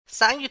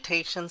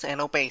Salutations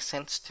and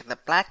obeisance to the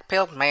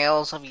black-pilled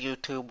males of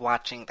YouTube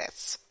watching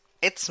this.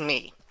 It's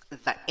me,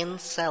 the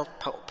Incel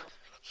Pope,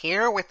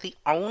 here with the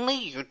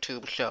only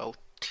YouTube show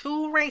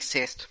too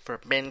racist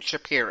for Ben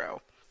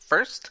Shapiro.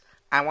 First,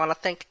 I want to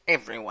thank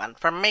everyone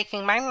for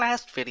making my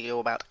last video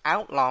about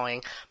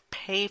outlawing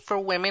pay for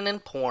women in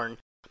porn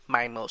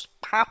my most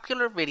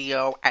popular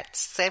video at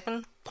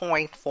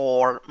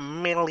 7.4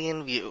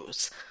 million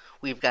views.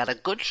 We've got a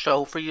good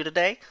show for you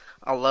today.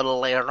 A little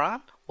later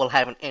on, we'll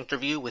have an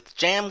interview with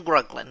Jam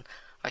Gruglin,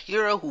 a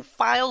hero who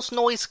files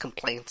noise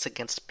complaints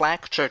against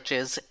black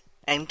churches,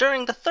 and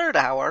during the third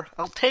hour,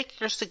 I'll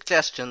take your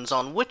suggestions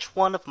on which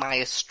one of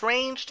my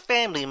estranged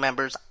family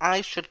members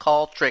I should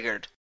call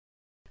triggered.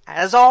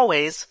 As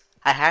always,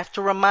 I have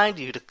to remind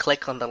you to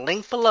click on the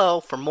link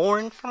below for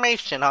more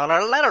information on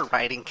our letter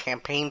writing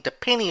campaign to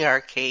Penny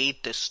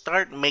Arcade to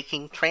start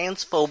making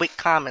transphobic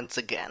comments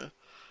again.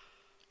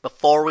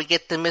 Before we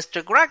get to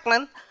Mr.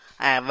 Gruglin,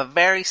 I have a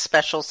very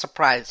special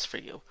surprise for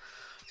you.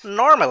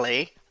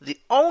 Normally, the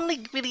only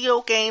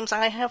video games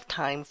I have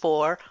time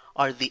for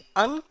are the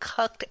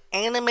Uncucked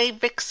Anime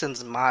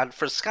Vixens mod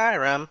for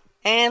Skyrim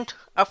and,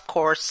 of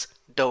course,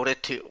 Dota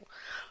 2.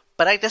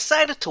 But I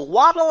decided to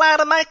waddle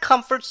out of my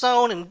comfort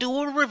zone and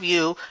do a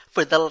review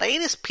for the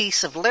latest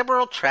piece of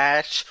liberal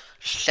trash,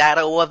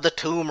 Shadow of the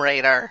Tomb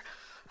Raider.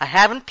 I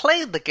haven't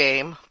played the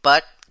game,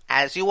 but,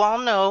 as you all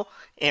know,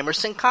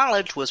 Emerson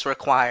College was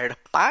required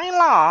by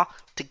law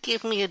to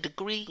give me a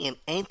degree in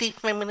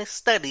anti-feminist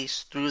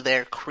studies through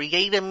their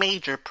Create a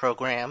Major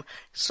program,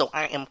 so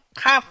I am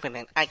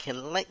confident I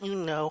can let you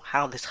know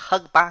how this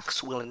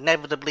hugbox will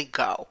inevitably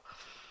go.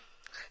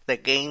 The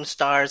game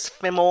stars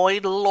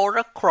femoid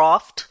Lara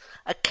Croft,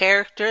 a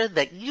character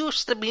that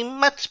used to be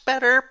much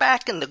better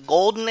back in the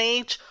golden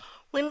age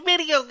when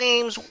video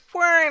games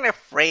weren't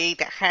afraid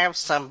to have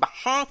some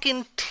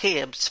honkin'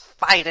 tibs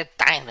fight a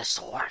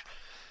dinosaur.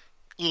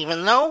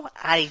 Even though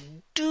I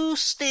do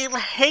still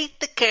hate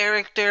the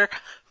character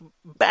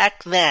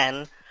back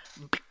then,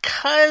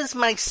 because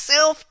my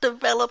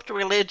self-developed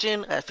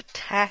religion of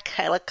attack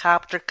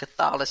helicopter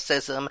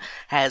Catholicism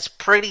has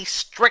pretty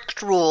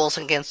strict rules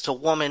against a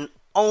woman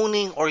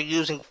owning or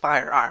using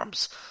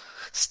firearms.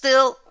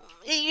 Still,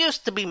 it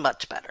used to be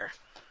much better.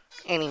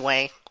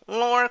 Anyway,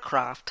 Lara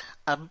Croft,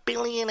 a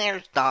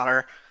billionaire's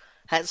daughter,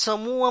 has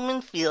some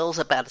woman feels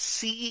about a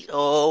CEO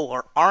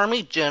or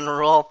army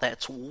general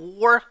that's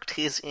worked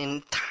his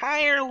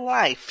entire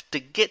life to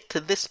get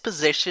to this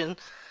position,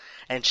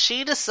 and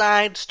she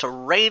decides to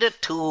raid a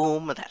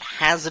tomb that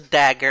has a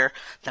dagger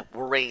that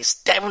will raise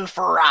Devin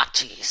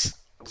Faraci's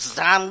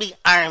zombie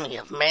army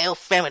of male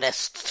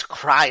feminists to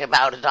cry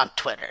about it on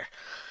Twitter.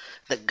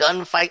 The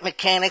gunfight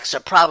mechanics are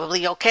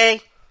probably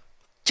okay.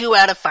 2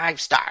 out of 5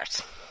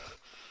 stars.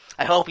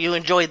 I hope you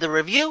enjoyed the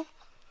review.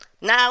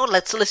 Now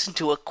let's listen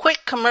to a quick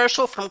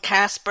commercial from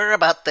Casper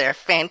about their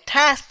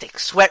fantastic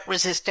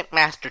sweat-resistant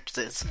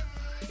mattresses.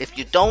 If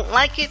you don't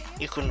like it,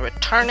 you can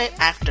return it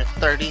after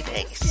 30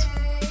 days.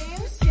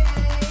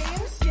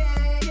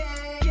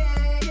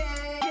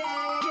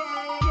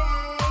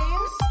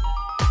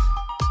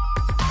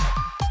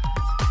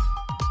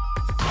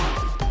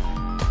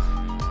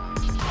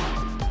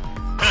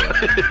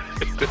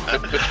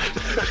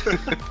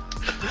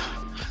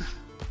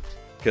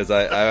 Because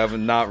I have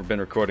not been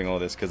recording all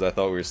this because I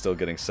thought we were still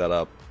getting set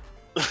up.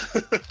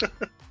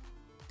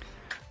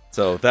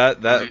 So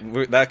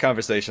that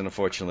conversation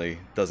unfortunately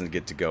doesn't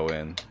get to go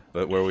in,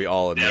 but where we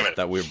all admit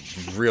that we're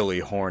really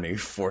horny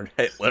for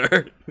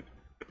Hitler.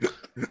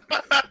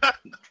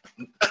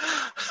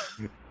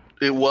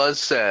 It was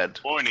said.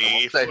 Horny. I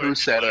won't say who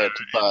said it,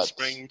 but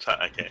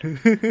springtime.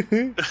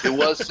 it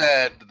was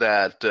said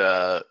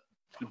that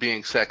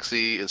being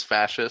sexy is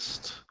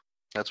fascist.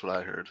 That's what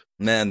I heard.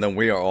 Man, then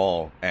we are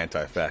all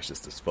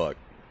anti-fascist as fuck.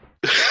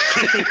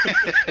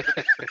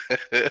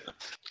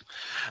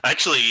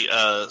 Actually,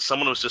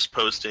 someone was just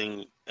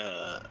posting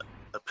a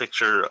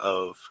picture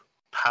of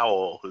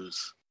Powell,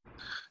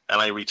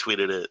 and I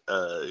retweeted it,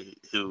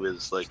 who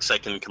is like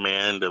second in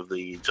command of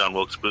the John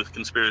Wilkes Booth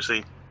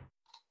conspiracy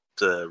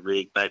to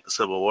reignite the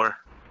Civil War.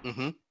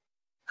 Mm-hmm.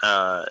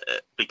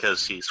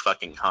 Because he's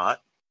fucking hot.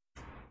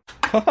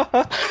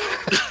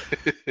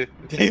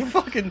 They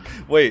fucking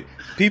wait.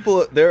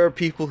 There are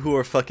people who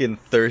are fucking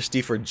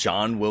thirsty for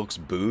John Wilkes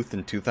Booth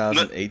in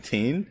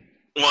 2018.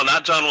 Well,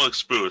 not John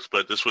Wilkes Booth,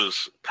 but this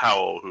was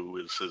Powell, who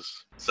was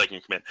his second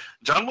in command.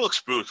 John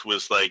Wilkes Booth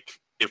was like,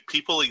 if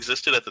people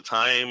existed at the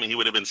time, he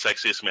would have been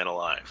sexiest man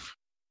alive.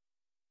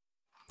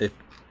 I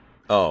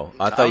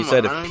thought you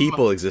said if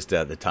people existed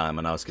at the time,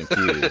 and I was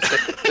confused.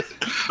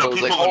 I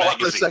was like, hold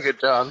on a second,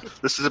 John.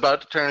 This is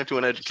about to turn into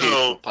an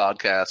educational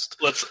podcast.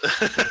 This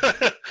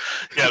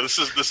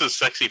is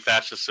sexy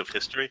fascists of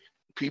history.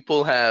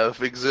 People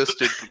have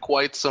existed for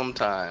quite some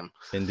time.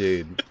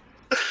 Indeed.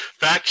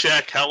 Fact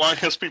check. How long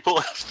has people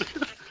lasted?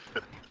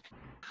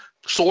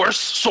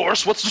 Source?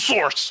 What's the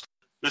source?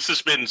 This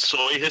has been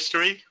Soy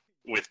History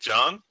with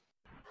John.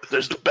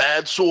 There's the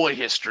bad soy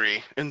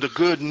history and the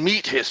good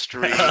meat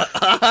history that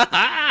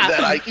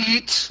I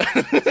eat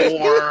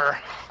for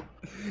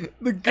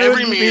The good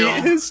every meat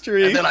meal,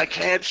 history. and then I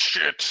can't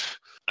shit.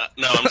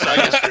 No, I'm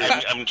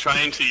sorry. I'm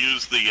trying to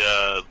use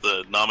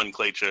the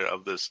nomenclature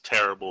of this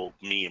terrible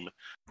meme.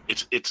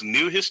 It's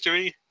new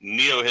history,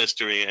 neo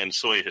history, and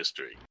soy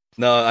history.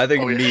 No, I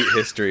think Oh, yeah. meat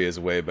history is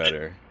way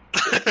better.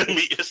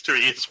 Meat history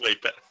is way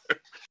better.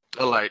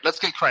 All right, let's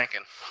get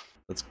cranking.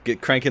 Let's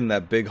get cranking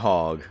that big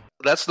hog.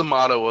 That's the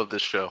motto of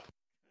this show.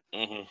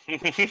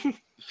 Mhm.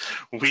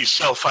 We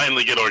shall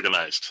finally get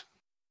organized.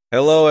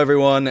 Hello,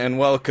 everyone, and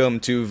welcome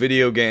to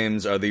Video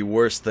Games Are the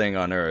Worst Thing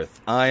on Earth.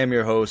 I am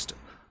your host,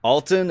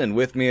 Alton, and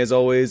with me, as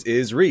always,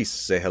 is Reese.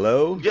 Say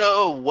hello.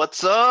 Yo,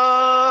 what's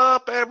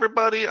up,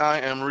 everybody? I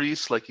am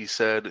Reese. Like he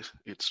said,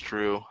 it's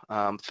true.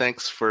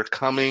 Thanks for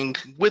coming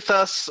with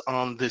us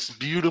on this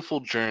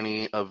beautiful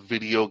journey of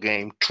video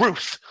game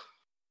truth.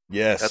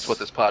 Yes. That's what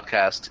this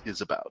podcast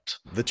is about.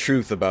 The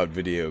truth about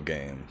video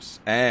games.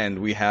 And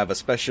we have a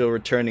special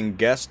returning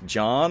guest,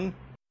 John.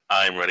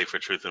 I'm ready for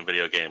truth in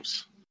video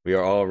games. We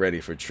are all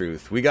ready for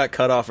truth. We got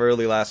cut off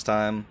early last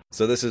time,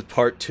 so this is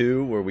part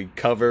 2, where we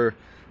cover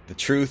the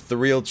truth, the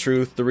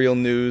real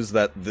news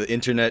that the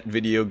internet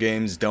video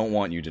games don't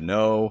want you to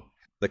know.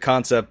 The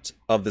concept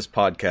of this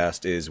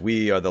podcast is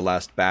we are the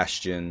last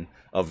bastion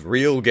of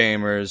real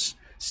gamers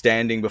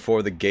standing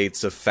before the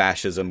gates of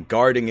fascism,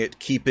 guarding it,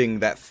 keeping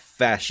that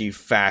fashy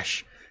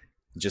fash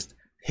just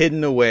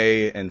hidden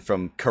away and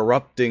from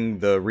corrupting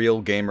the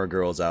real gamer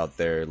girls out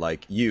there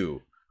like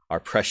you, our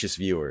precious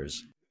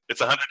viewers. It's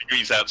 100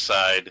 degrees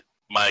outside.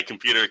 My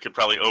computer could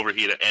probably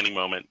overheat at any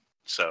moment,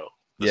 so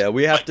Yeah,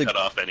 we have to cut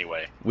off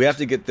anyway. We have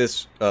to get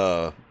this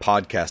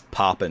podcast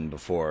popping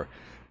before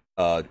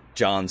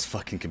John's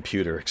fucking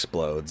computer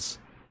explodes.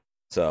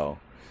 So,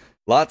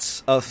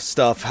 lots of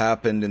stuff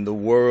happened in the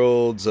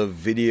worlds of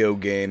video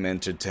game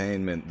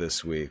entertainment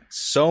this week.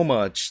 So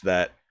much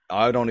that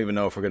I don't even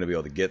know if we're going to be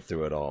able to get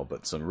through it all,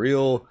 but some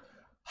real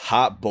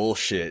hot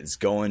bullshit is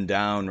going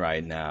down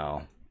right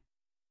now.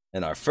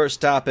 And our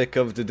first topic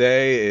of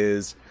today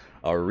is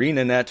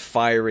ArenaNet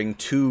firing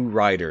 2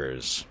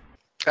 writers.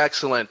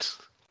 Excellent.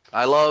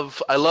 I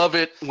love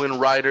it when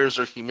writers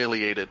are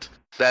humiliated.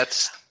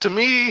 That's to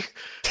me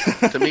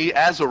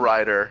as a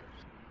writer.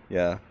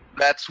 Yeah.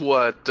 That's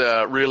what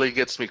really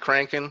gets me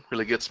cranking,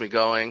 really gets me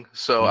going.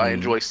 So I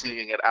enjoy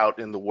seeing it out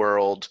in the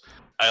world.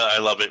 I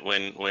love it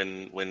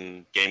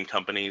when game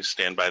companies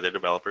stand by their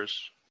developers.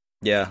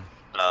 Yeah.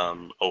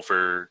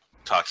 Over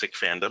toxic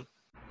fandom.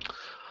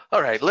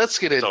 All right, let's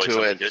get It's always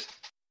into something it.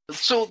 good.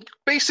 So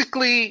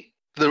basically,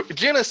 the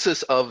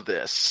genesis of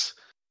this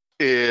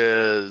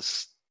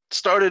is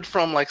started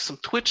from like some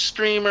Twitch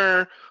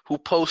streamer who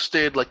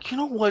posted like, you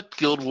know what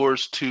Guild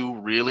Wars 2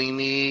 really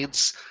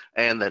needs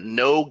and that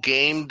no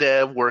game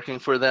dev working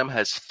for them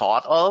has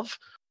thought of?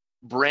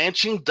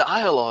 Branching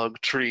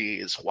dialogue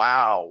trees.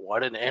 Wow,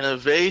 what an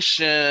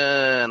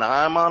innovation.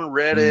 I'm on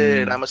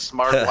Reddit. I'm a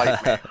smart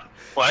white man.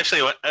 Well,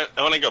 actually, I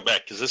want to go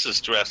back because this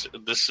is Jurassic.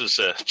 This is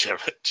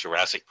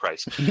Jurassic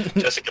Price.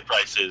 Jessica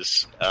Price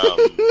is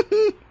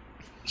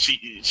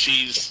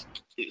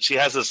she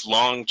has this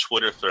long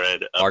Twitter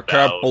thread about. I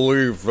can't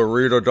believe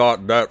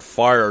Verita.net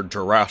fired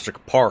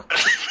Jurassic Park.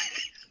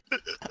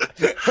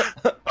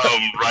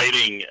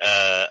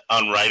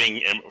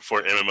 writing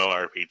for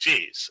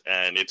MMORPGs,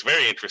 and it's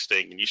very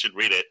interesting, and you should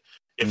read it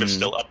if it's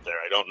still up there.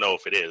 I don't know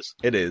if it is.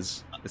 It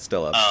is. It's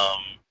still up.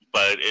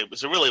 But it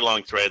was a really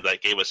long thread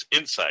that gave us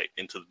insight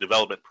into the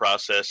development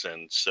process,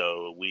 and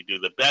so we do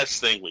the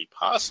best thing we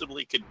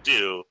possibly could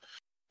do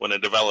when a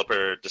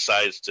developer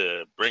decides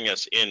to bring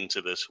us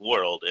into this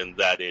world, and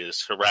that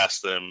is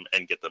harass them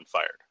and get them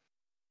fired.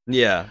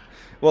 Yeah.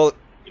 Well,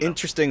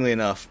 interestingly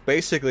enough,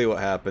 basically what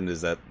happened is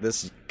that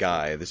this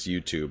guy, this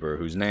YouTuber,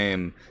 whose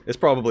name is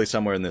probably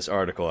somewhere in this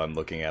article I'm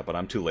looking at, but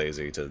I'm too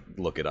lazy to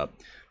look it up.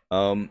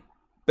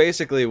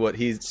 Basically what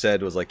he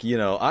said was like, you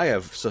know, I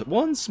have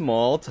one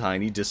small,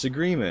 tiny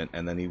disagreement,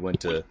 and then he went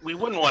to... We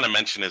wouldn't want to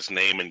mention his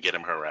name and get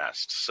him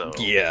harassed, so...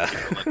 Yeah.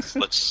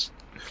 Let's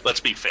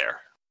be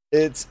fair.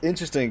 It's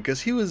interesting,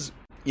 because he was,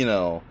 you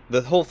know,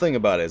 the whole thing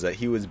about it is that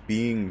he was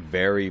being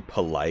very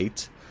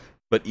polite,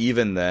 but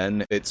even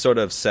then, it sort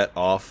of set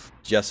off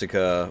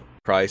Jessica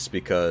Price,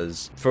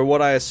 because for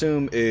what I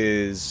assume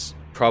is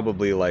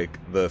probably like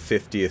the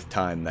 50th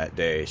time that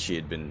day she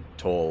had been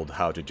told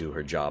how to do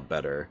her job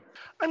better.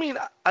 I mean,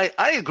 I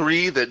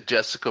agree that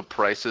Jessica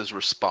Price's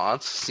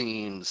response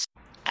seems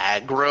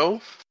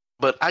aggro,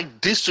 but I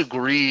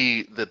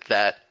disagree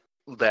that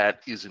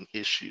is an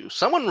issue.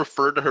 Someone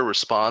referred to her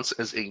response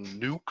as a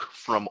nuke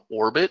from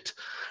orbit,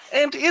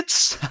 and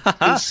it's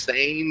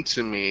insane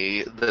to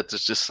me that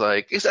it's just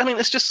like,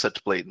 it's just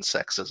such blatant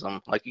sexism.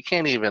 Like, you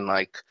can't even,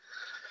 like,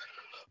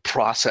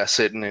 process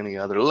it in any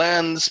other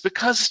lens,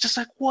 because it's just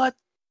like, what?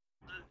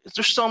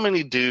 There's so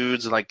many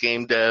dudes and like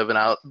game dev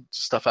and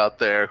stuff out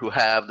there who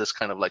have this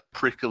kind of like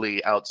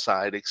prickly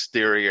outside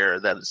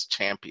exterior that is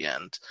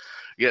championed.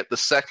 Yet the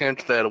second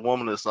that a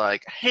woman is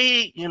like,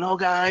 hey, you know,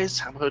 guys,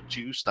 how about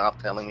you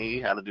stop telling me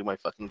how to do my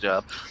fucking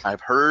job?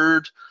 I've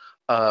heard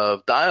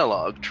of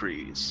dialogue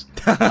trees.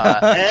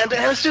 And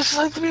it's just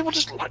like the people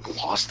just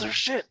like lost their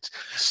shit.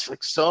 It's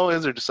like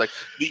they're just like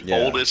the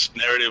oldest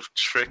narrative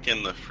trick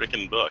in the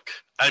freaking book.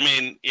 I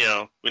mean,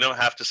 we don't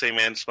have to say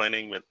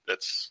mansplaining, but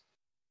that's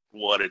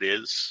what it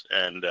is.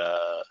 And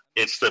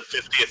it's the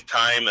 50th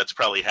time that's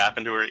probably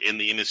happened to her in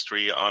the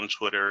industry, on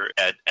Twitter,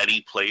 at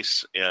any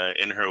place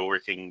in her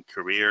working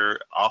career,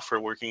 off her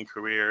working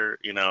career,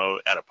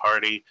 at a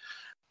party.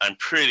 I'm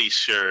pretty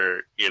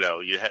sure,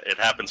 it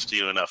happens to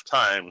you enough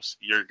times,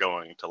 you're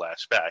going to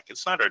lash back.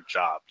 It's not her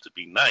job to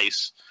be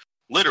nice.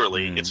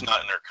 Literally, it's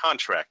not in her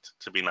contract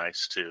to be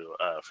nice to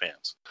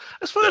fans.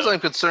 As far as I'm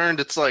concerned,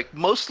 it's like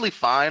mostly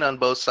fine on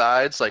both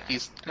sides. Like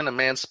he's kind of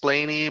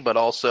mansplainy, but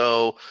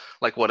also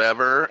like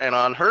whatever. And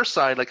on her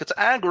side, like it's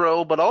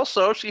aggro, but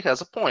also she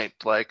has a point.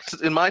 Like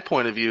in my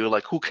point of view,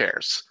 like who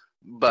cares?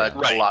 But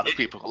a lot of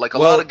people, like a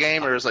lot of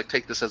gamers, like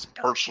take this as a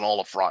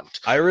personal affront.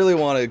 I really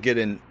want to get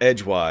in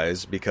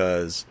edgewise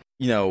because,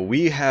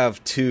 we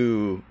have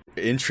two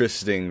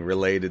interesting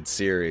related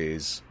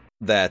series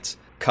that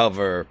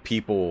cover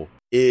people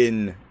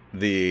in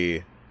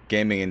the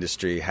gaming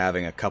industry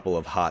having a couple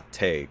of hot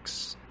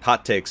takes.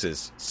 Hot takes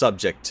is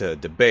subject to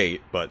debate,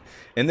 but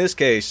in this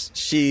case,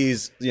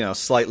 she's,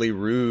 slightly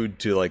rude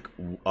to like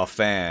a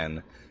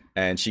fan,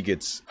 and she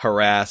gets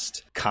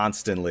harassed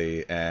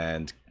constantly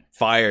and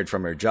fired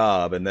from her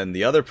job. And then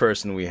the other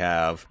person we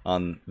have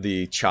on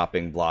the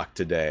chopping block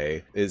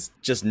today is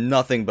just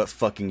nothing but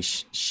fucking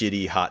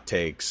shitty hot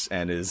takes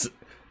and is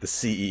the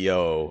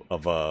CEO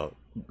of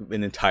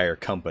an entire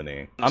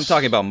company. I'm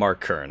talking about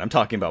Mark Kern.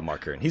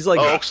 He's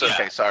like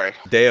sorry.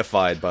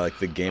 deified by like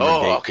the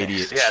Gamergate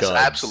idiot Yes, chuds.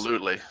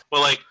 absolutely.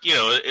 Well, like,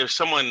 if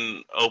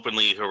someone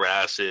openly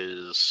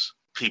harasses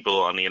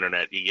people on the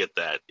internet, you get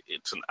that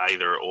it's an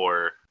either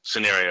or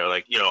scenario.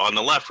 Like, on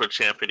the left, we're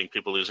championing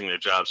people losing their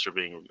jobs for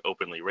being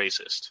openly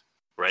racist,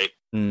 right?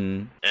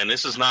 And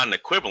this is not an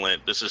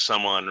equivalent. This is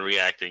someone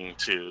reacting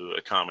to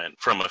a comment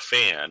from a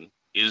fan.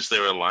 Is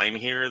there a line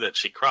here that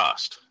she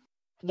crossed?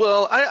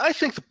 Well, I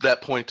think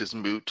that point is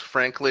moot,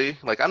 frankly.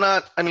 Like,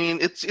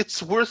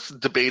 it's worth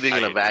debating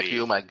in a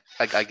vacuum,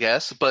 I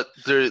guess. But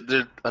there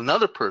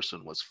another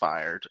person was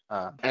fired,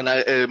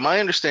 and my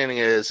understanding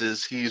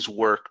is he's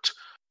worked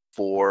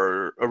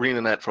for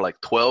ArenaNet for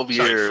like 12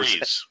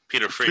 years.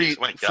 Peter Freeze.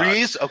 My God.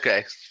 Freeze?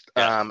 Okay.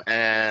 Yeah.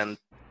 And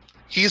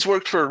he's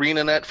worked for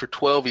ArenaNet for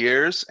 12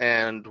 years,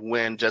 and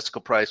when Jessica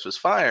Price was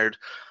fired,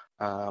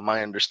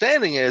 my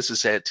understanding is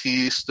that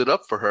he stood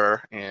up for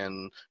her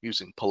and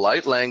using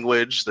polite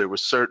language. There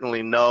was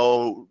certainly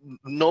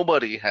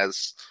nobody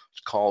has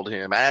called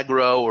him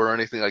aggro or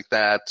anything like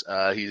that.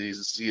 He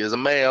is a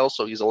male,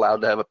 so he's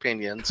allowed to have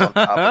opinions on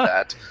top of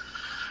that.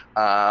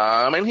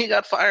 And he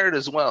got fired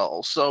as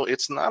well. So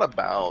it's not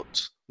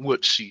about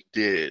what she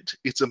did.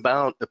 It's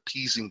about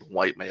appeasing the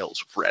white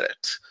males of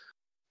Reddit.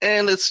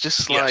 And it's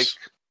just like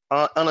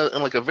on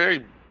a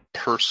very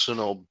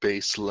personal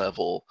base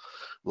level,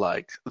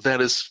 like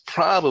that is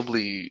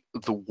probably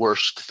the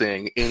worst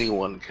thing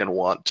anyone can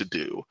want to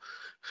do.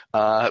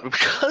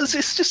 Because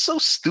it's just so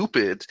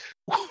stupid.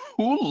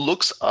 Who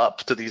looks up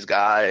to these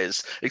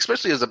guys,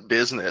 especially as a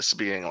business,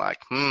 being like,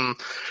 the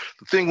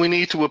thing we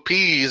need to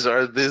appease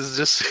are this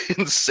just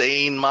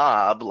insane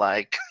mob,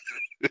 like.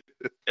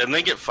 And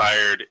they get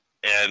fired,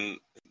 and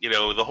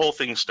the whole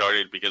thing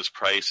started because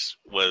Price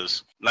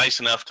was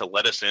nice enough to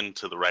let us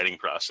into the writing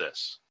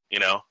process.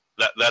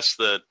 That's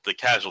the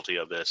casualty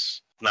of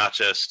this, not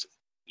just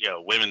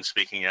women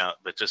speaking out,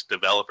 but just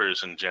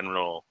developers in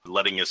general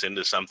letting us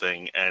into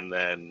something, and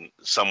then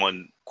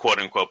someone quote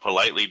unquote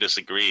politely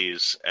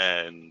disagrees,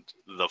 and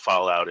the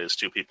fallout is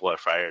 2 people are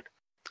fired.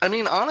 I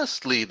mean,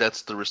 honestly,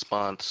 that's the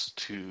response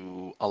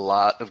to a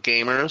lot of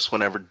gamers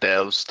whenever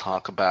devs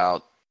talk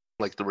about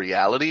like the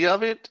reality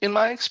of it. In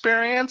my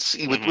experience,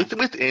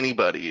 with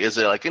anybody, is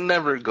it like it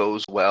never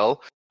goes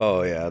well.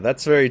 Oh yeah,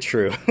 that's very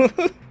true.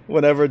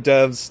 Whenever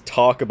devs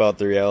talk about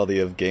the reality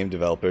of game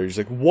developers,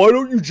 like, why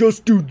don't you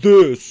just do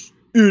this,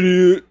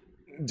 idiot?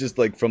 Just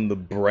like from the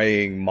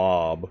braying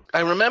mob.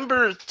 I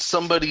remember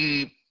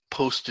somebody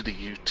posted a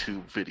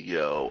YouTube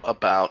video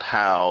about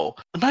how,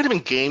 it might have been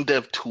Game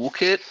Dev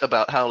Toolkit,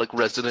 about how like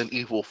Resident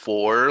Evil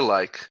 4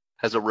 like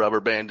has a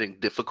rubber banding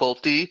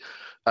difficulty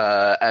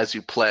as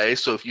you play.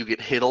 So if you get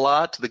hit a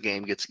lot, the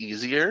game gets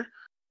easier.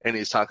 And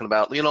he's talking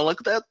about, like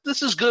that.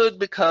 This is good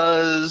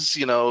because,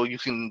 you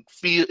can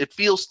feel, it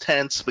feels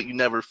tense, but you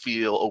never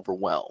feel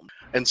overwhelmed.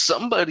 And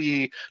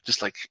somebody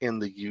just like in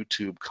the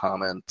YouTube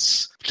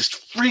comments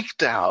just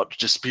freaked out,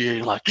 just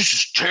being like, this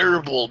is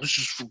terrible. This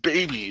is for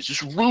babies.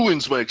 This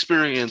ruins my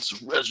experience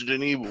of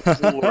Resident Evil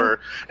 4.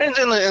 and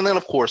then,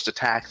 of course,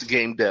 attacked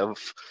Game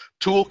Dev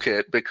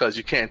Toolkit, because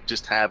you can't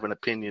just have an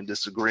opinion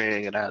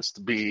disagreeing. It has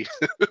to be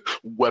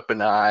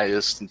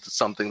weaponized into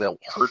something that will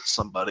hurt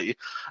somebody.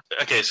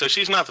 Okay, so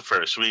she's not the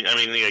first.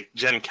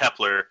 Jen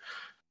Kepler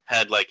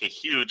had like a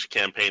huge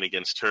campaign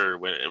against her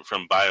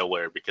from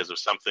BioWare because of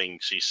something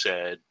she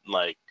said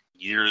like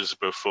years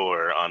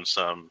before on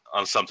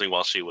something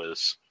while she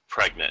was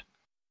pregnant.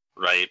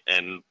 right?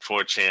 And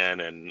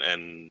 4chan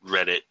and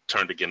Reddit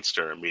turned against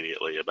her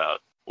immediately about,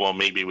 well,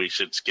 maybe we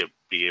should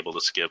be able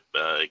to skip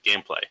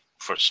gameplay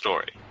for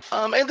story.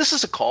 And this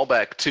is a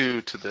callback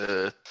to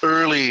the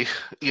early,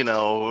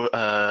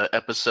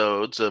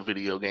 episodes of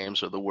video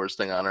games are the worst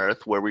thing on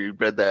earth, where we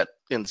read that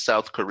in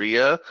South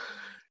Korea,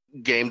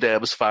 game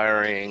devs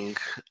firing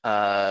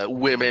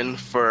women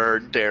for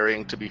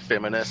daring to be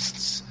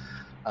feminists.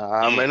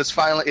 And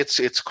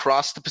it's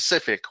crossed the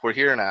Pacific. We're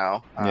here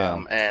now.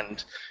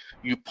 And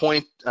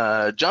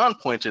John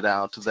pointed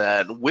out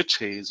that Witch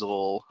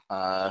Hazel,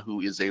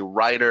 who is a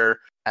writer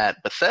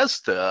at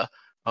Bethesda,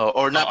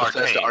 or not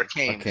Bethesda,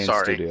 Arcane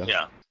sorry, Studio.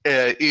 Yeah,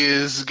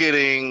 is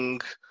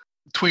getting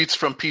tweets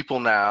from people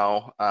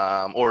now,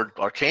 or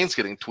Arcane's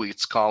getting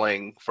tweets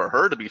calling for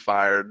her to be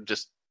fired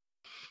just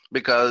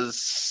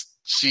because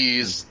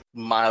she's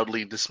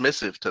mildly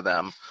dismissive to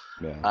them.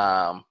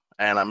 Yeah.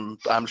 And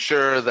I'm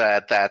sure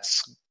that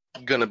that's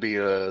going to be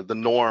the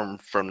norm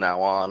from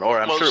now on, or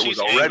I'm sure it was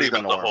already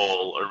the norm. The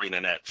whole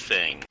ArenaNet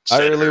thing.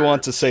 I really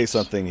want to say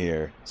something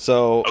here.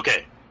 So,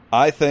 okay,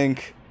 I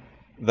think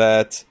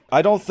that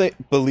I don't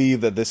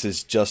believe that this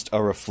is just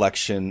a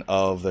reflection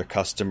of their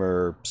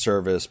customer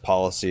service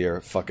policy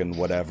or fucking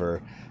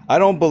whatever. I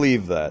don't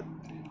believe that.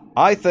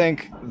 I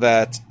think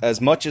that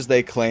as much as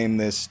they claim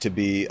this to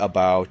be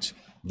about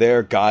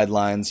their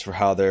guidelines for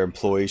how their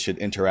employees should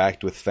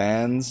interact with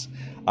fans,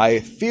 I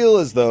feel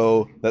as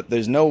though that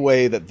there's no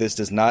way that this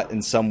does not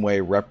in some way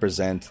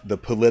represent the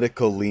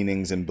political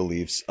leanings and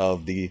beliefs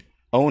of the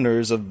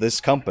owners of this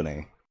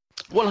company.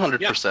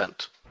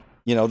 100%.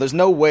 There's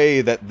no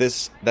way that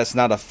that's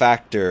not a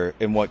factor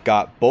in what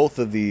got both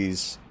of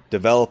these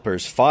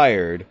developers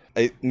fired.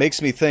 It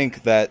makes me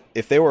think that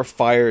if they were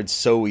fired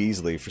so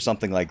easily for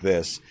something like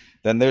this,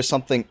 then there's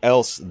something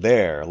else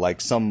there,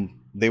 like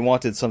they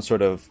wanted some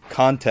sort of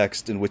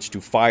context in which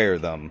to fire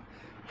them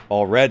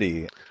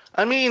already.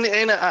 I mean,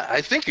 and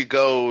I think it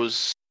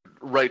goes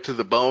right to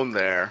the bone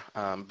there,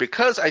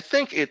 because I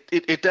think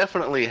it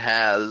definitely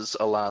has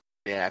a lot of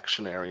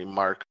reactionary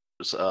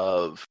markers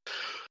of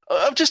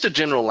just a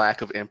general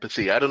lack of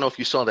empathy. I don't know if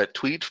you saw that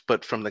tweet,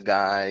 but from the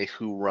guy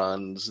who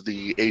runs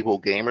the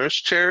Able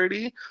Gamers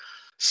charity,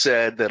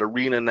 said that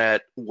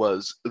ArenaNet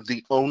was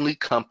the only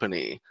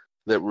company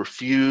that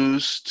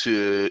refused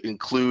to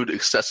include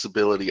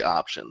accessibility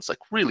options, like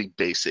really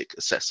basic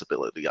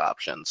accessibility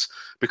options,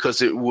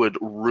 because it would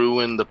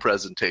ruin the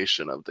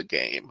presentation of the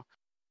game.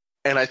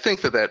 And I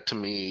think that to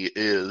me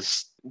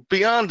is,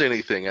 beyond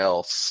anything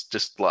else,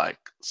 just like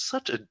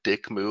such a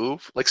dick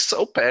move, like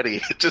so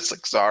petty. Just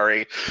like,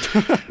 sorry,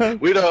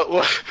 we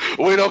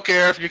don't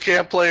care if you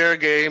can't play our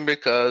game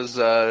because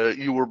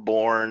you were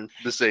born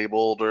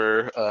disabled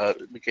or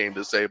became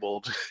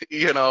disabled.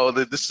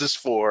 This is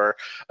for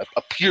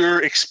a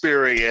pure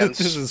experience.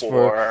 This is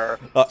for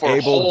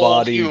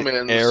able-bodied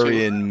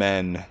Aryan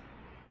men.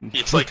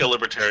 It's like a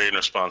libertarian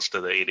response to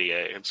the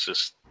ADA. It's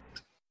just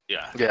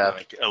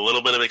like a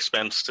little bit of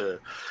expense to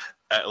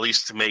at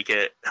least to make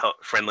it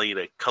friendly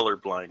to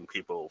colorblind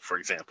people, for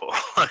example.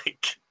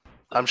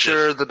 I'm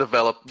sure the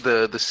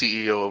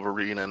CEO of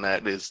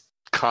ArenaNet is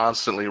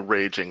constantly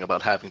raging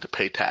about having to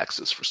pay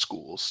taxes for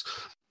schools.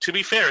 To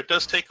be fair, it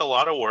does take a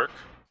lot of work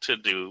to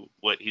do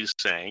what he's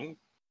saying.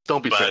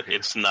 Don't be fair here.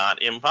 It's not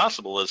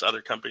impossible as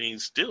other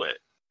companies do it.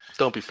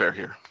 Don't be fair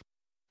here.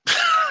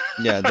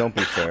 Yeah, don't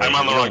be fair. I'm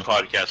on the wrong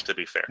podcast, to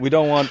be fair. We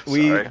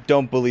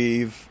don't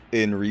believe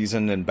in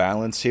reason and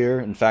balance here.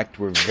 In fact,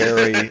 we're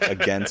very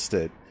against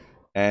it.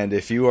 And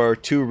if you are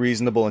too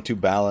reasonable and too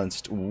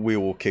balanced, we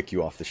will kick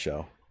you off the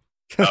show.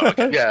 Oh,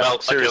 okay. Yeah, well,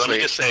 seriously. Okay, let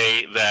me just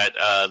say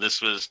that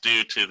this was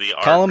due to the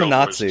Call him a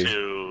Nazi.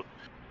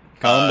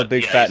 Call him the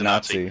big fat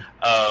Nazi.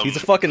 He's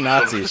a fucking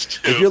Nazi.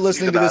 If you're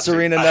listening to this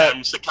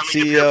ArenaNet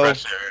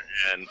CEO,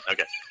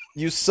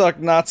 you suck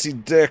Nazi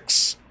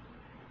dicks.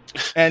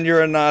 And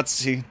you're a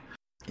Nazi.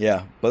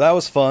 Yeah, but that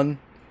was fun.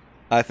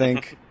 I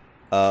think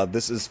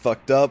this is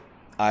fucked up.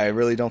 I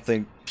really don't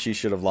think she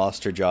should have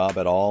lost her job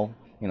at all.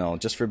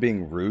 Just for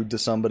being rude to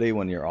somebody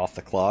when you're off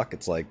the clock.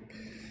 It's like,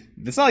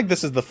 it's not like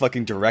this is the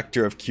fucking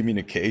director of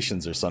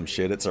communications or some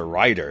shit. It's a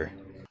writer.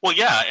 Well,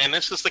 yeah, and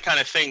this is the kind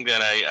of thing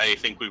that I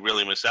think we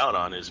really miss out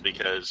on, is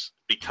because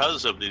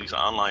of these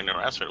online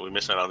harassment, we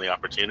miss out on the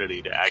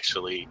opportunity to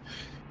actually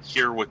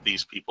hear what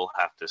these people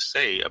have to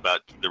say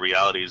about the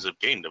realities of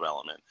game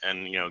development.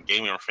 And,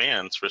 gamer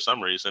fans, for some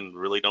reason,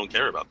 really don't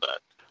care about that.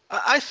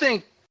 I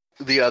think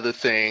the other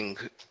thing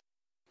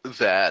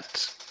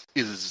that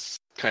is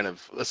kind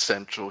of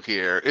essential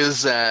here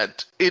is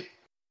that it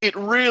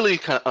really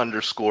kind of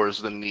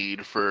underscores the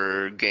need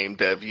for game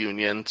dev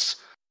unions.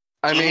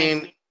 I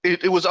mean,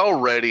 it was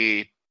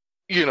already,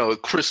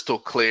 crystal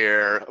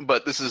clear,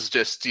 but this is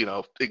just,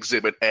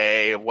 exhibit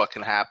A of what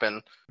can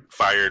happen.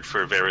 Fired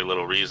for very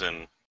little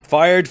reason.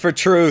 Fired for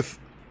truth.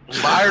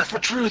 Fired for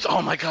truth.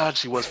 Oh my God,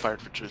 she was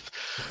fired for truth.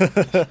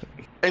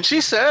 And she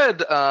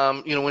said,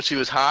 when she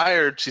was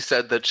hired, she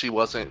said that she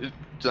wasn't,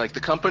 like, the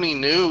company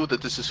knew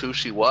that this is who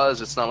she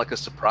was. It's not like a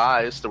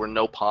surprise. There were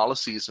no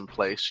policies in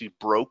place. She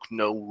broke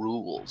no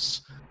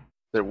rules.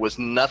 There was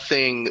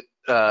nothing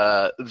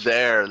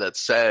there that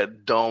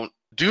said, don't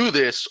do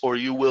this or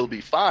you will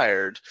be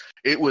fired.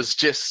 It was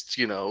just,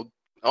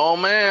 oh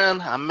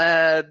man, I'm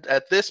mad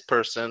at this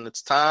person.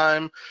 It's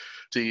time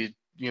to,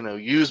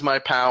 use my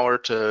power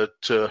to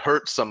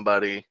hurt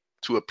somebody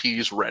to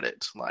appease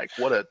Reddit. Like,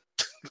 what a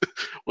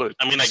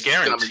I mean, I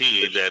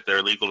guarantee that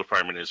their legal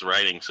department is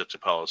writing such a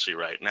policy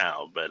right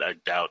now, but I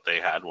doubt they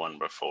had one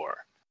before.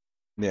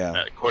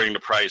 Yeah. According to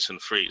Price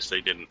and Freeze,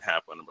 they didn't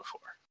have one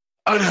before.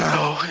 I don't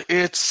know.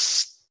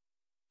 It's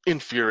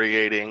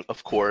infuriating,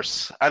 of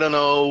course. I don't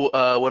know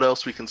what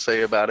else we can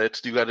say about it.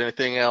 Do you got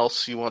anything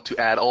else you want to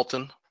add,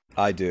 Alton?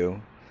 I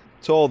do.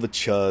 To all the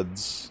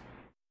chuds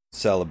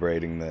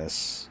celebrating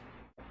this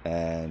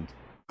and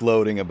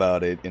gloating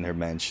about it in her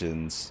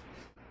mentions,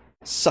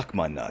 suck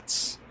my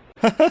nuts.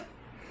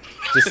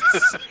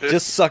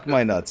 just suck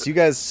my nuts. You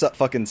guys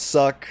fucking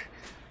suck.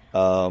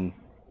 When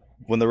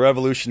the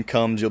revolution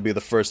comes, you'll be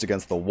the first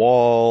against the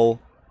wall.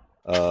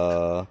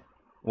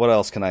 What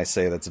else can I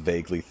say that's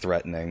vaguely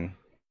threatening?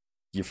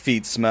 Your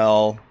feet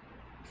smell.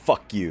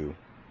 Fuck you.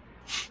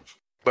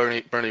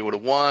 Bernie would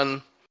have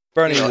won.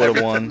 Bernie would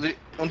have won.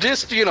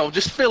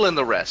 Just fill in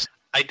the rest.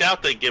 I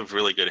doubt they give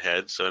really good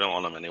heads, so I don't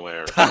want them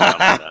anywhere around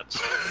my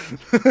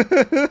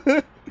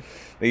nuts.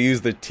 They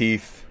use their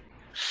teeth.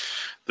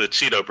 The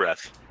Cheeto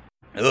breath.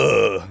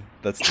 Ugh,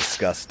 that's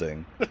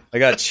disgusting. I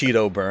got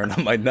Cheeto burn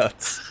on my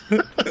nuts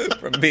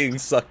from being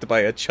sucked by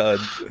a chud.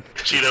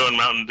 Cheeto and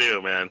Mountain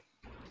Dew, man.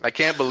 I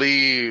can't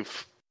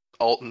believe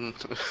Alton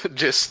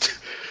just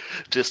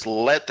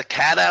let the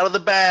cat out of the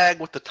bag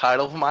with the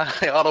title of my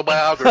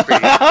autobiography.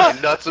 My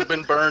nuts have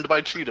been burned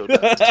by Cheeto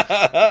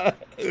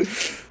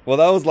nuts. Well,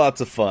 that was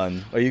lots of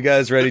fun. Are you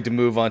guys ready to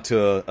move on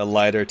to a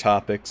lighter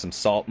topic, some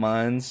salt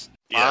mines?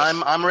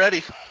 Yes. I'm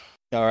ready.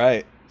 All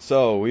right.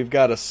 So we've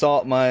got a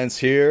salt mines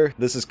here.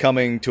 This is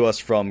coming to us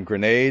from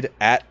Grenade,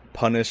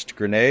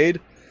 @PunishedGrenade.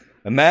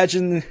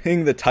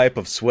 Imagining the type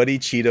of sweaty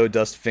Cheeto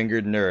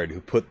dust-fingered nerd who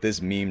put this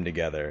meme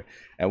together.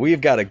 And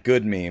we've got a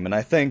good meme, and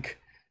I think,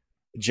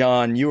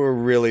 John, you were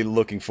really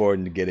looking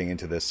forward to getting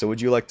into this. So would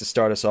you like to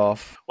start us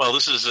off? Well,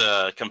 this is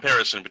a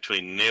comparison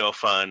between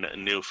NeoFun,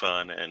 New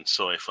Fun, and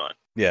Soy Fun.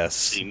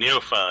 Yes. The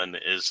NeoFun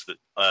is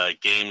the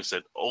games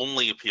that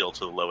only appeal to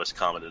the lowest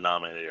common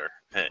denominator,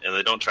 and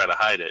they don't try to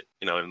hide it.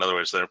 In other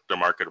words, they're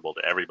marketable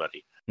to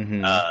everybody.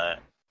 Mm-hmm.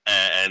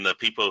 And the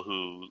people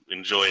who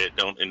enjoy it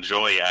don't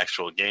enjoy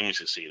actual games.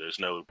 You see,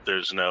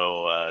 there's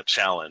no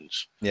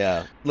challenge.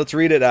 Yeah. Let's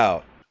read it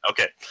out.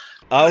 Okay.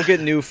 I'll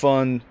get New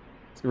Fun.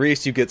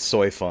 Reese, you get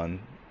Soy Fun.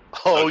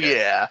 Oh, Okay.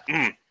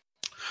 yeah.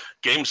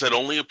 Games that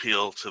only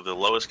appeal to the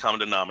lowest common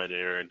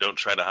denominator and don't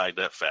try to hide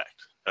that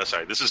fact.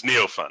 This is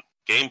NeoFun.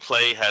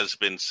 Gameplay has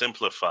been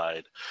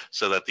simplified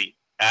so that the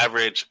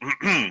average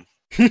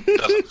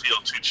doesn't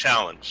feel too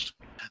challenged.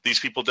 These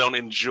people don't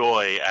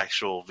enjoy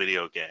actual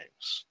video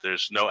games.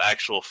 There's no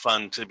actual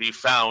fun to be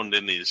found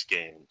in these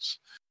games.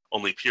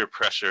 Only peer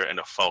pressure and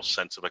a false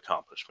sense of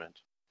accomplishment.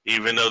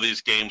 Even though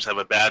these games have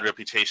a bad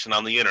reputation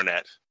on the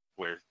internet,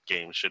 where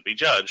games should be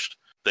judged,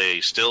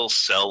 they still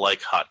sell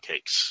like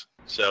hotcakes.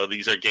 So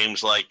these are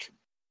games like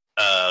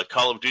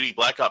Call of Duty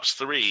Black Ops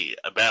 3,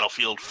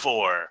 Battlefield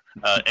 4,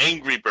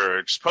 Angry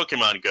Birds,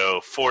 Pokemon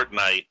Go,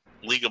 Fortnite,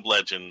 League of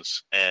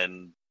Legends,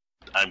 and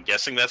I'm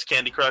guessing that's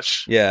Candy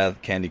Crush? Yeah,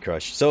 Candy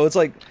Crush. So it's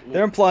like,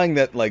 they're implying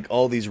that like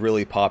all these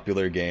really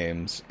popular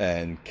games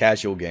and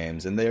casual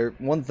games, and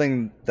one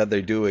thing that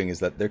they're doing is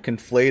that they're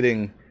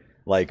conflating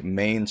like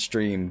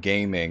mainstream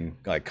gaming,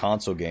 like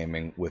console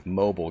gaming, with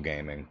mobile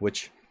gaming,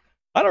 which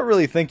I don't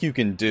really think you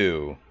can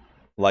do.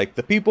 Like,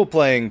 the people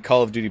playing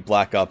Call of Duty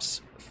Black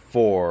Ops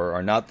 4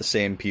 are not the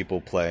same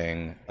people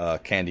playing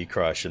Candy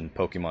Crush and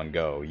Pokemon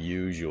Go,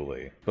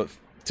 usually. But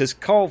to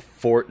call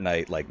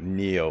Fortnite, like,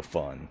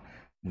 NeoFun,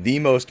 the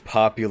most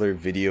popular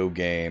video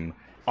game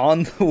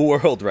on the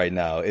world right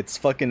now, it's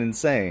fucking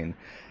insane.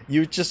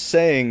 You're just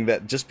saying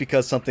that just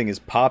because something is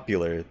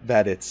popular,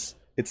 that it's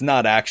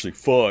not actually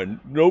fun.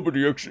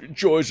 Nobody actually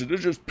enjoys it.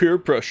 It's just peer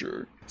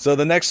pressure. So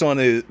the next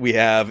one we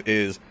have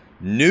is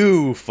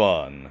New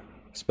Fun.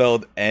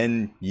 Spelled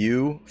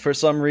N-U for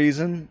some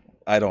reason.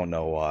 I don't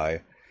know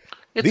why.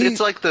 It's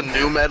like the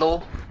new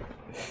metal.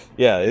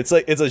 Yeah, it's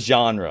a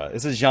genre.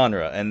 It's a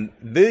genre. And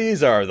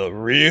these are the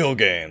real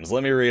games.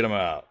 Let me read them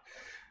out.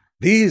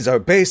 These are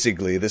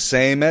basically the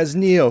same as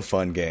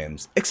NeoFun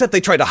games, except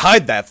they try to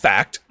hide that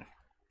fact.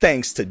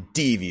 Thanks to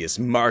devious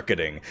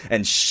marketing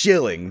and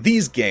shilling,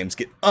 these games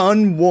get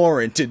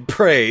unwarranted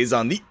praise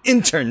on the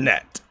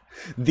internet.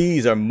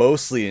 These are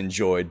mostly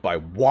enjoyed by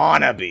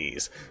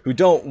wannabes who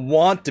don't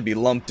want to be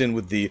lumped in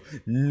with the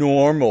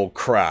normal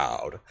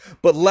crowd,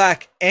 but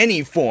lack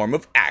any form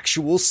of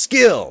actual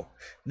skill.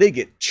 They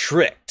get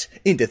tricked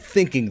into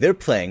thinking they're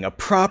playing a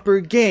proper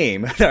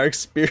game and are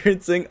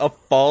experiencing a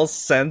false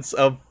sense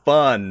of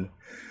fun.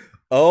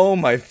 Oh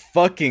my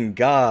fucking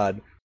god.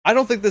 I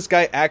don't think this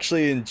guy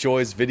actually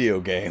enjoys video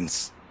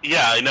games.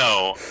 Yeah, I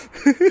know.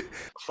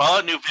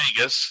 Fallout New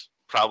Vegas,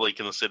 probably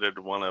considered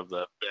one of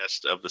the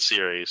best of the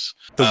series.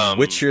 The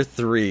Witcher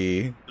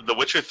 3. The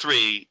Witcher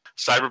 3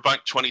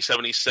 Cyberpunk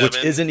 2077,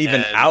 which isn't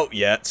even out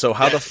yet. So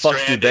how the fuck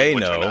do they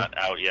know? Which are not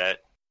out yet.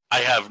 I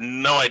have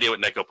no idea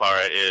what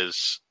Necopara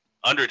is.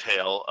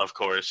 Undertale, of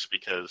course,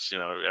 because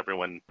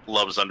everyone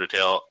loves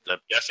Undertale. I'm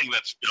guessing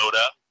that's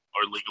Dota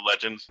or League of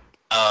Legends.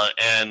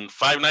 And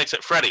Five Nights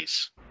at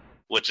Freddy's,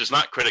 which is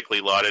not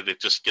critically lauded. It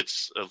just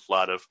gets a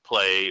lot of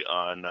play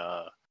on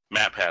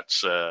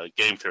MatPat's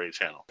Game Theory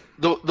channel.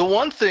 The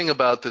one thing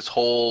about this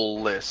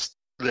whole list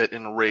that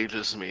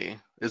enrages me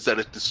is that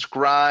it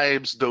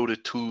describes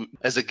Dota 2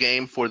 as a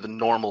game for the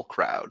normal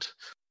crowd.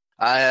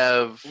 I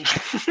have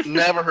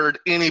never heard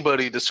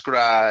anybody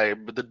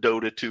describe the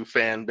Dota 2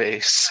 fan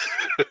base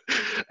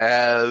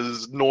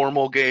as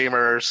normal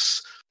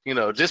gamers,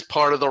 just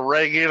part of the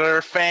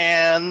regular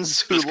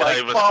fans who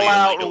like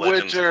Fallout and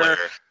Witcher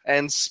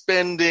and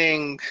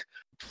spending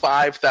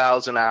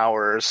 5,000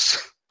 hours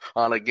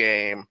on a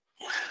game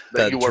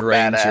that you were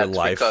bad at. Your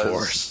life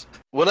force.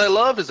 What I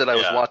love is that I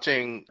was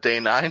watching Day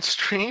 9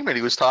 stream, and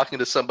he was talking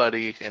to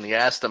somebody, and he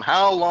asked him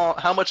how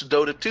much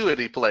Dota 2 had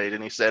he played,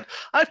 and he said,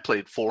 I've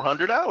played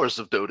 400 hours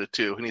of Dota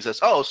 2, and he says,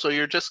 oh, so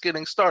you're just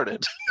getting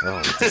started.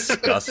 Oh,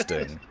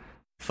 disgusting.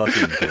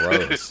 Fucking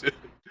gross.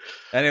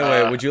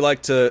 Anyway, would you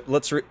like to,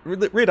 let's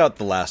read out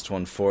the last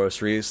one for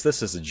us, Reese.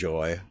 This is a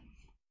joy.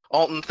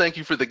 Alton, thank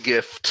you for the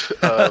gift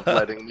of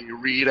letting me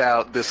read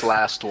out this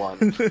last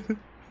one.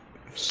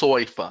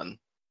 Soy fun.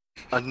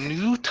 A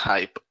new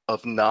type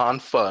of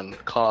non-fun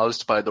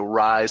caused by the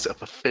rise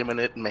of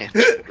effeminate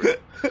man-children.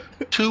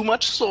 Too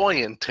much soy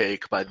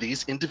intake by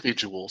these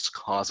individuals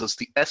causes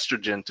the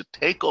estrogen to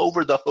take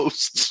over the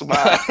host's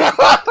mind.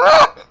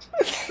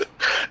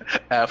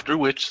 After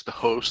which the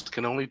host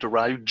can only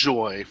derive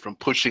joy from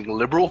pushing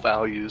liberal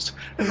values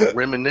and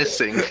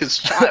reminiscing his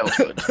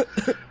childhood.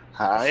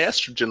 High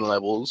estrogen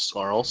levels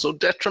are also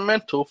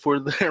detrimental for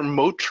their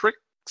motoric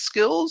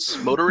skills.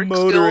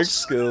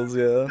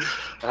 Yeah.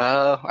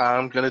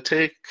 I'm going to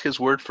take his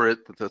word for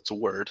it that that's a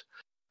word.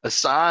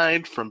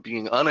 Aside from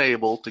being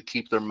unable to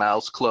keep their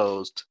mouths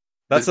closed.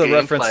 That's a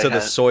reference to the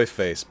soy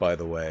face, by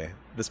the way.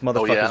 This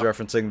motherfucker's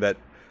referencing that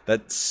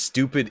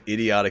stupid,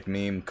 idiotic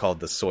meme called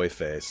the soy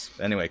face.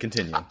 Anyway,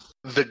 continue.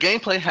 The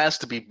gameplay has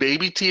to be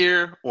baby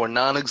tier or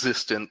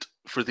non-existent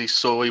for these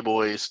soy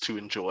boys to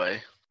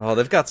enjoy. Oh,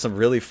 they've got some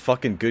really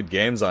fucking good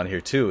games on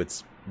here, too.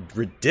 It's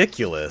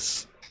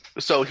ridiculous.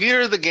 So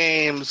here are the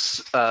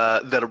games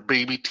that are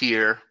baby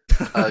tier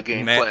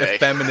gameplay.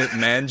 Effeminate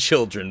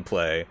man-children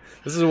play.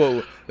 This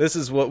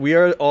is what we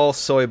are, all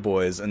soy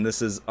boys, and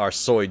this is our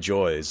soy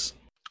joys.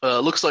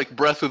 Looks like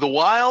Breath of the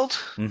Wild,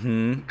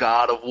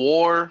 God of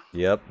War,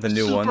 yep, the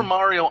new one, Super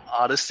Mario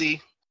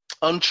Odyssey,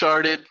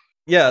 Uncharted.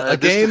 Yeah, a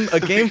game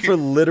for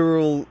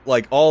literal,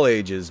 like, all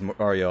ages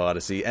Mario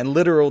Odyssey, and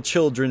literal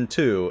children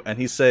too. And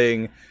he's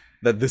saying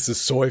that this is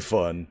soy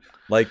fun.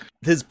 Like,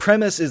 his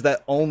premise is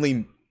that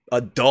only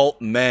adult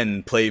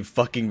men play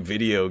fucking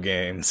video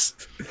games,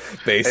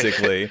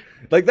 basically.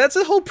 Like, that's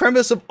the whole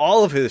premise of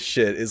all of his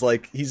shit, is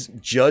like, he's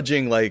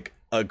judging, like,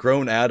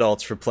 grown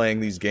adults for playing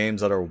these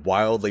games that are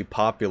wildly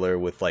popular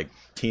with, like,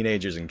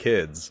 teenagers and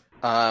kids.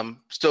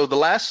 So the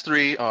last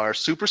three are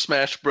Super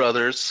Smash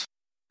Brothers,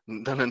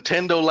 the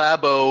Nintendo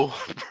Labo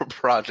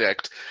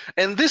project,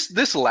 and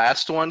this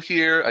last one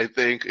here, I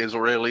think, is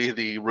really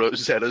the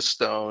Rosetta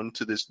Stone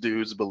to this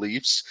dude's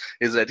beliefs.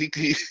 Is that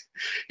he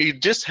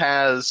just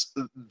has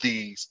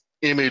the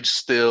image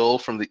still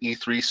from the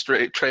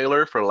E3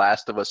 trailer for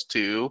Last of Us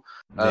 2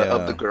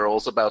 of the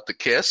girls about to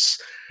kiss.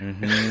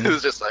 It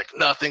was just like,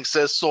 nothing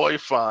says soy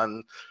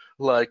fun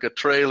like a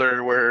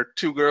trailer where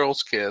two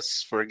girls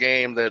kiss for a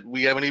game that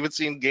we haven't even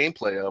seen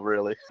gameplay of,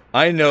 really.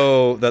 I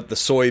know that the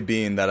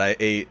soybean that I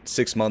ate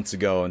 6 months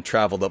ago and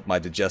traveled up my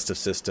digestive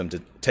system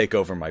to take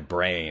over my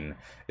brain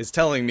is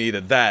telling me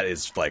that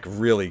is, like,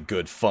 really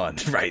good fun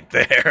right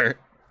there.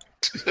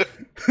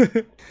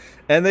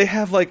 And they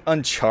have, like,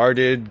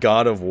 Uncharted,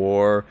 God of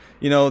War.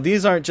 You know,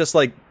 these are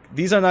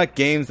not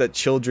games that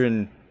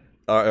children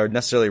are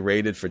necessarily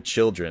rated for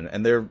children,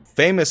 and they're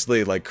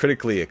famously, like,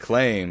 critically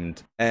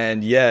acclaimed,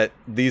 and yet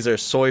these are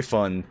soy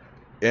fun,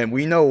 and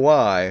we know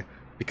why,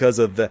 because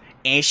of the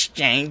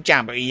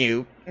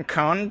SJW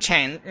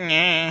content.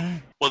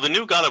 Well, the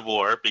new God of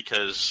War,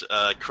 because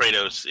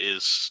Kratos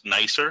is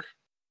nicer.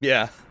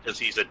 Yeah. Because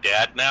he's a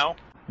dad now.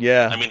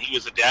 Yeah. I mean, he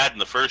was a dad in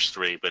the first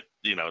three, but,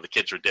 you know, the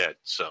kids are dead,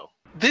 so...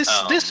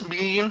 This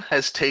meme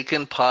has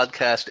taken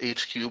Podcast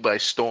HQ by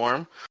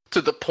storm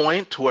to the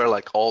point where,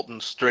 like,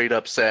 Alton straight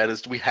up said,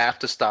 is we have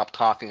to stop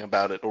talking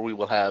about it or we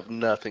will have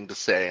nothing to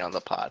say on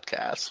the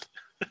podcast.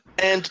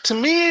 And to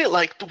me,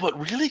 like, what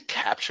really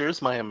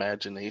captures my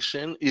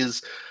imagination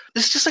is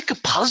it's just like a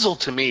puzzle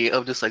to me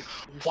of just like,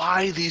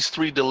 why these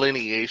three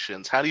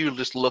delineations? How do you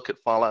just look at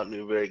Fallout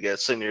New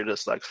Vegas and you're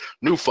just like,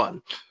 new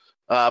fun?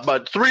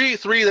 But three,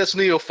 that's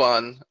neo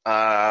fun.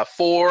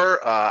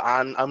 4,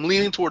 I'm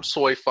leaning towards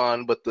soy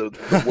fun, but the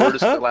word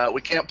is still out. We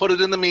can't put it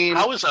in the meme.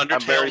 How is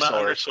Undertale not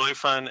under soy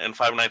fun and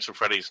Five Nights at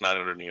Freddy's not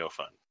under neo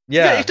fun?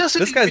 Yeah, it doesn't,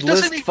 this guy's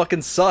list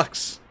fucking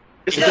sucks.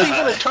 It's not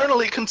even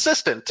eternally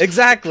consistent.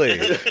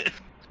 Exactly.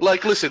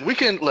 Like, listen, we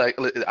can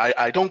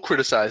I don't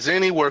criticize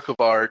any work of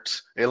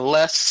art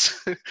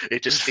unless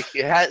it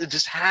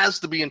just has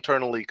to be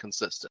internally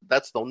consistent.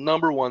 That's the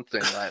number one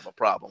thing I have a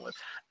problem with.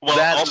 Well,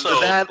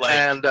 also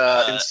and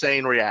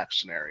insane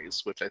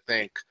reactionaries, which I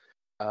think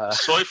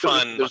soy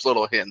fun there's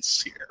little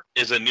hints here.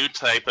 Is a new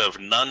type of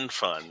nun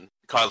fun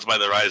caused by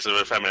the rise of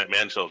effeminate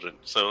man children.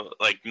 So,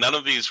 like, none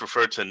of these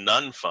refer to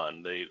nun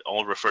fun. They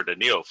all refer to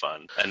neo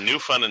fun. And new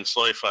fun and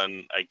soy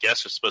fun, I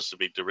guess, are supposed to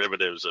be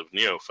derivatives of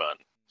neo fun.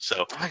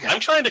 So I'm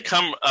trying to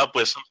come up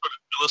with some sort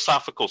of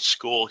philosophical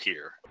school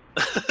here.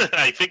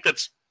 I think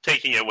that's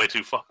taking it way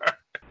too far.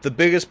 The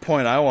biggest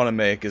point I want to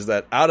make is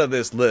that out of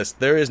this list,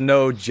 there is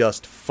no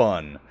just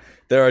fun.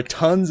 There are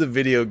tons of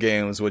video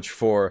games which,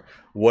 for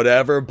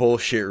whatever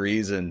bullshit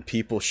reason,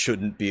 people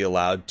shouldn't be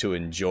allowed to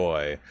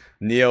enjoy.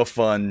 Neo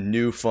fun,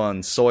 new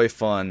fun, soy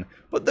fun,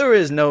 but there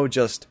is no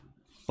just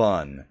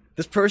fun.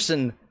 This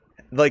person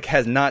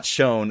has not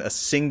shown a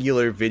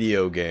singular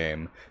video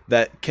game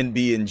that can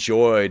be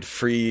enjoyed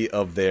free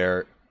of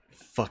their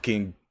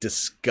fucking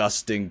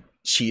disgusting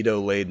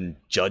Cheeto-laden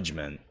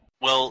judgment.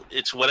 Well,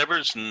 it's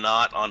whatever's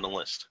not on the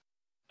list,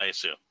 I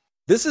assume.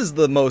 This is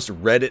the most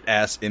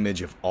Reddit-ass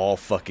image of all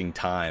fucking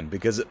time,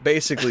 because it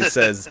basically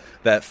says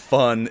that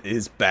fun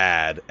is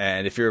bad,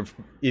 and if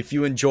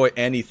you enjoy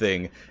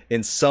anything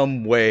in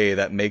some way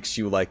that makes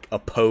you like a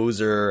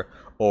poser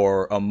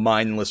or a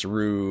mindless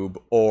rube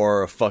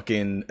or a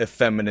fucking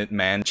effeminate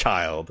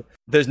man-child,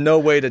 there's no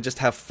way to just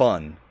have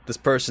fun. This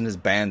person has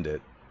banned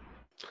it.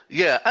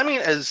 Yeah, I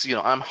mean, as you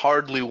know, I'm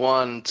hardly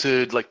one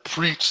to like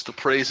preach the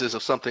praises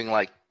of something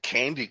like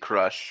Candy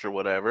Crush or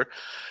whatever,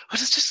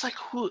 but it's just like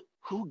who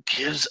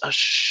gives a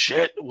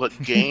shit what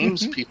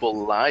games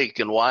people like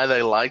and why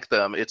they like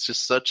them? It's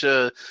just such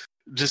a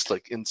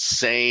like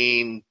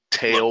insane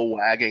tail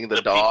wagging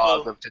the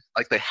dog of just,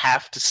 like, they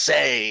have to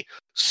say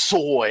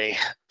soy,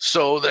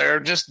 so they're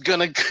just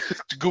gonna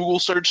Google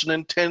search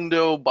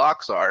Nintendo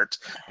box art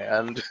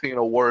and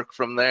work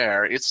from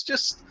there. It's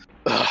just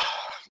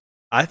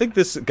I think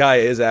this guy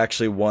is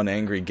actually one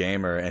angry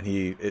gamer, and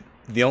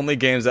the only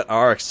games that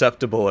are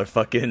acceptable are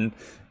fucking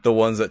the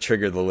ones that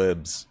trigger the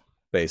libs,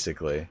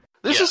 basically.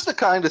 This is the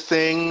kind of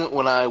thing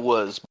when I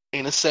was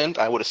innocent,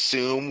 I would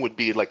assume would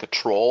be like a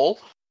troll.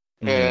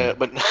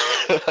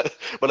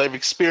 But I've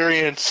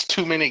experienced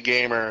too many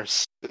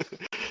gamers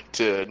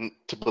to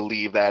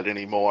believe that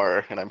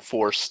anymore, and I'm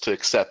forced to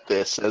accept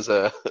this as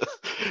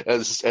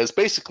as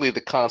basically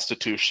the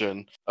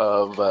constitution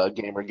of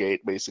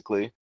Gamergate,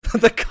 basically.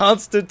 The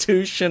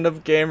constitution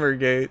of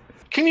Gamergate.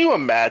 Can you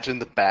imagine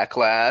the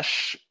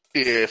backlash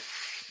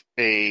if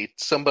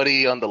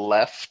somebody on the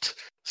left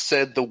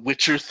said The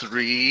Witcher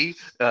 3,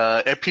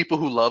 and people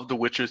who love The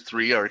Witcher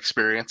 3 are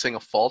experiencing a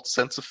false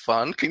sense of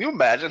fun? Can you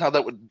imagine how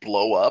that would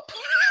blow up?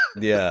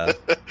 Yeah.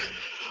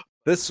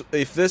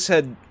 If this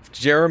had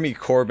Jeremy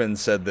Corbyn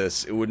said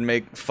this, it would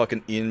make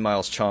fucking Ian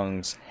Miles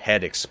Chung's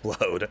head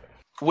explode.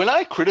 When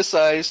I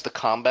criticized the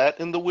combat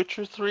in The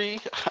Witcher 3,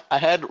 I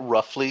had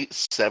roughly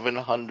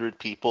 700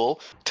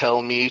 people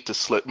tell me to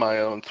slit my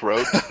own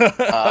throat.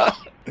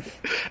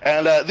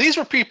 And these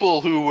were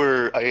people who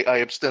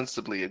I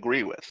ostensibly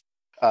agree with.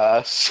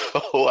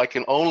 So I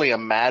can only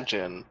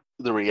imagine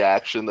the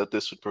reaction that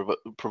this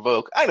would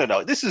provoke. I don't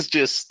know. This is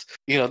just,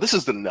 this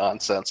is the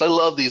nonsense. I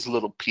love these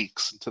little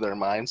peeks into their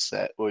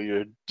mindset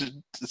where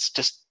it's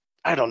just,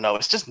 I don't know.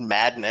 It's just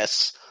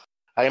madness.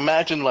 I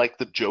imagine like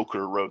the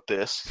Joker wrote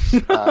this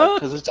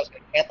because I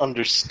can't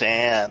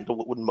understand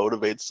what would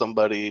motivate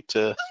somebody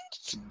to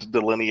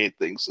delineate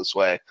things this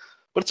way.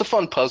 But it's a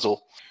fun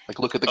puzzle. Like,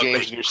 look at the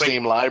games in your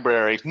Steam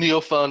library.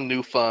 Neo fun,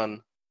 new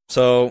fun.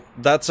 So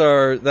that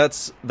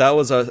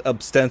was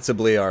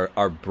ostensibly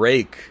our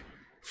break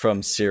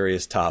from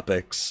serious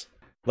topics.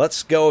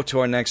 Let's go to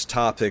our next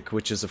topic,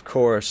 which is, of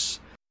course,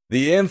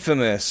 the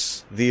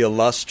infamous, the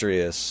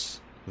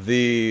illustrious,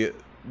 the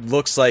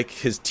looks like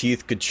his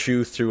teeth could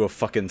chew through a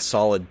fucking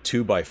solid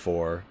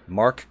 2x4,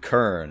 Mark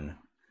Kern.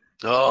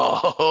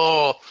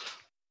 Oh,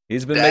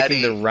 he's been Daddy.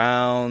 making the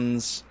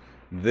rounds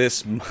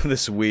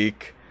this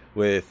week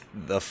with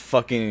the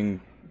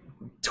fucking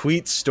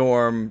tweet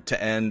storm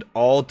to end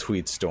all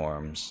tweet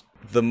storms.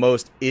 The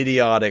most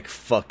idiotic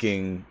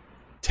fucking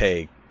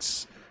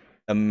takes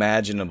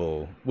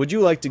imaginable. Would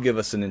you like to give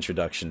us an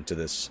introduction to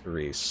this,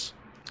 Reese?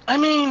 I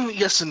mean,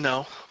 yes and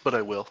no, but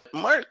I will.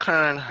 Mark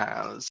Kern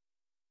has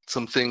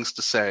some things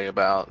to say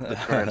about the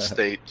current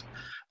state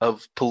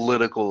of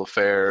political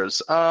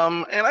affairs.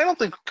 And I don't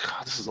think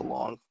this is a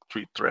long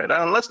tweet thread.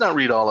 Let's not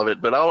read all of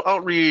it, but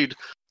I'll read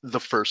the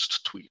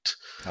first tweet.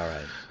 All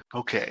right.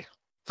 Okay.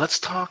 Let's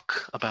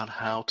talk about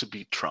how to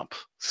beat Trump,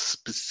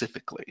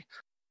 specifically.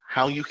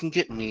 How you can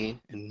get me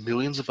and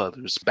millions of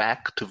others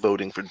back to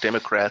voting for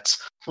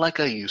Democrats like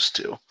I used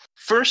to.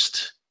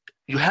 First,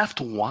 you have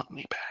to want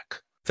me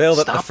back. Failed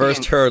at the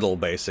first hurdle,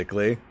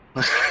 basically.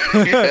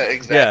 Yeah,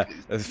 exactly.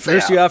 Yeah.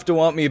 First, you have to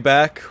want me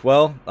back.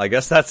 Well, I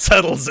guess that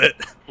settles it.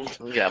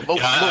 Yeah,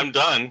 I'm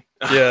done.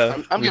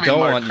 Yeah, I'm we giving don't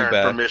Mark want you Kern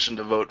back. permission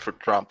to vote for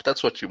Trump.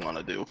 That's what you want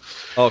to do.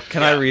 Oh,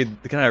 can I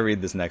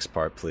read this next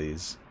part,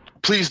 please?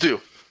 Please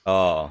do.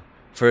 Oh,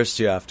 first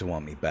you have to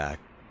want me back.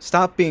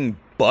 Stop being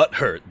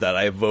butthurt that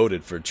I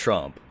voted for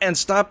Trump, and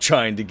stop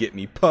trying to get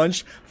me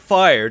punched,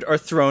 fired, or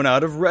thrown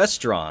out of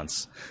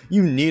restaurants.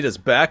 You need us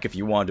back if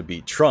you want to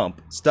beat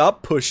Trump.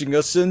 Stop pushing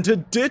us into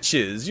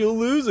ditches. You'll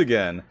lose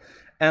again.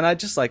 And I'd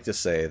just like to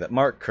say that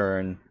Mark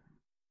Kern,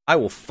 I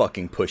will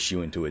fucking push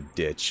you into a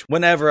ditch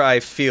whenever I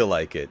feel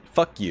like it.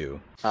 Fuck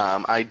you.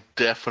 I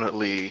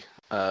definitely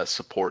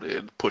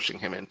supported pushing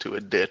him into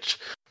a ditch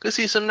because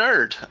he's a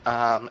nerd,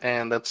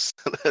 and that's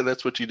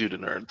that's what you do to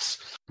nerds.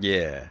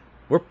 Yeah.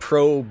 We're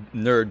pro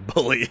nerd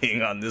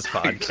bullying on this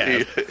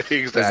podcast.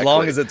 Exactly. As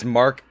long as it's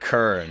Mark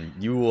Kern,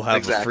 you will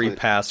have a free Exactly.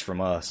 pass from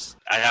us.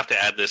 I have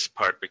to add this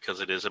part because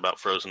it is about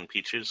frozen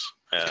peaches.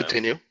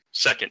 Continue.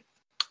 Second,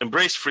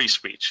 embrace free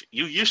speech.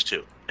 You used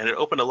to, and it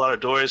opened a lot of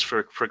doors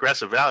for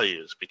progressive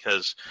values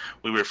because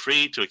we were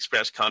free to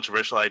express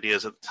controversial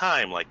ideas at the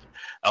time, like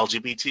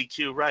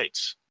LGBTQ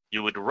rights.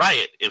 You would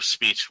riot if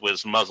speech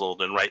was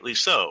muzzled, and rightly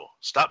so.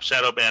 Stop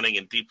shadow banning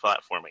and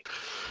deplatforming.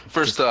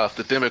 First off,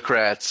 the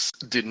Democrats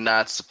did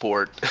not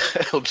support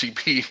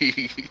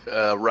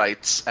LGBT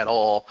rights at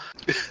all,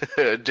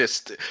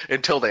 just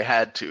until they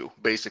had to,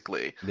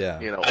 basically. Yeah.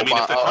 You know, I mean,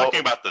 if they're talking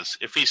about this,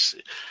 if he's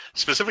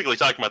specifically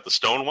talking about the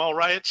Stonewall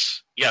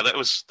riots, yeah, that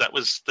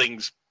was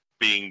things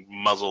being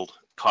muzzled,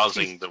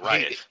 causing the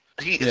riot.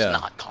 He is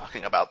not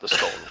talking about the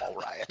Stonewall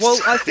riots. Well,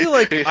 I feel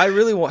like I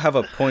really won't have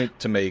a point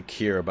to make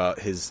here about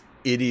his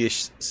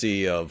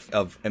idiocy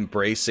of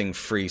embracing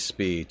free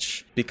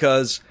speech.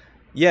 Because,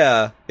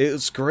 yeah, it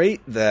was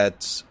great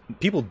that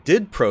people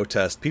did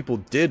protest, people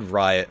did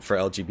riot for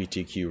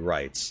LGBTQ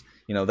rights.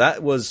 You know,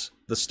 that was,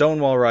 the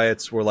Stonewall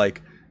riots were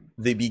like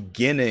the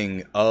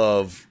beginning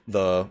of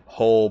the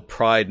whole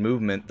Pride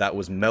movement that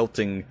was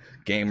melting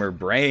gamer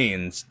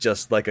brains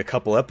just like a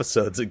couple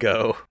episodes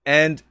ago.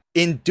 And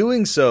in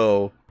doing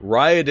so,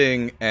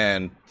 rioting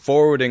and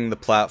forwarding the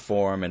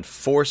platform and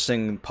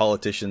forcing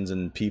politicians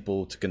and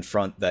people to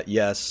confront that,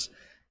 yes,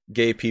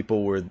 gay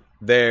people were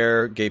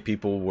there, gay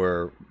people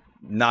were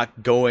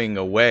not going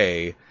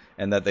away,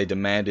 and that they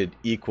demanded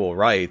equal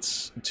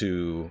rights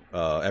to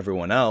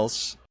everyone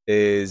else,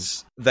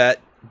 is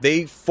that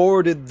they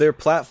forwarded their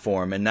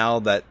platform, and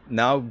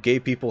now gay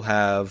people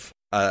have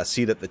a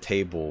seat at the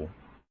table,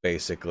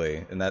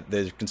 basically, and that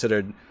they're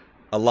considered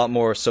a lot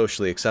more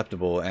socially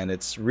acceptable, and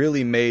it's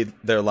really made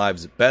their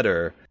lives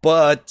better.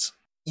 But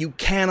you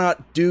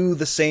cannot do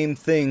the same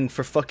thing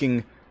for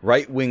fucking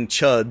right-wing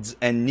chuds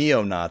and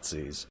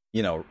neo-Nazis.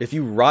 You know, if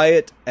you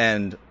riot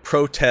and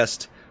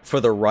protest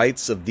for the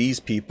rights of these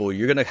people,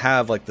 you're gonna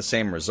have like the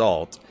same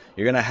result.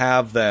 You're gonna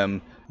have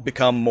them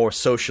become more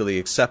socially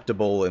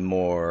acceptable and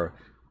more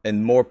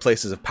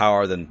places of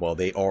power than, well,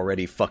 they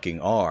already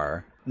fucking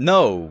are.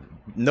 No,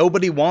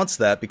 nobody wants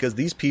that, because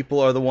these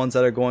people are the ones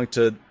that are going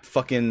to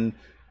fucking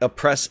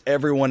oppress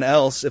everyone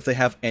else if they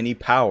have any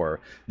power.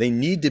 They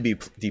need to be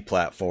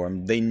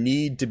deplatformed. They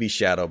need to be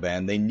shadow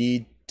banned. They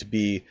need to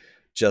be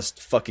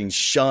just fucking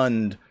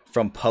shunned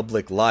from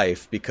public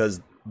life,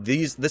 because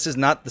this is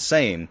not the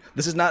same.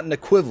 This is not an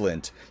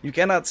equivalent. You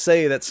cannot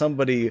say that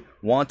somebody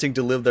wanting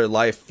to live their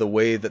life the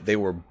way that they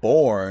were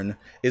born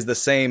is the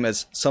same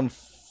as some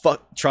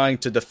trying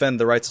to defend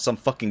the rights of some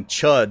fucking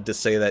chud to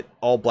say that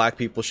all black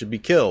people should be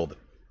killed.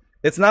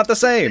 It's not the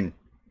same.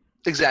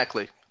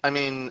 Exactly. I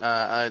mean,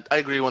 I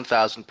agree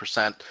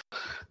 1,000%.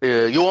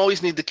 You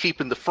always need to keep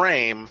in the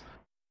frame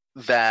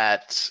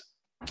that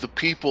the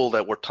people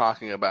that we're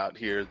talking about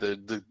here,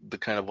 the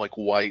kind of like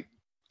white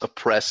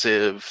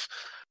oppressive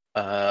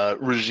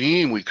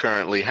regime we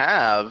currently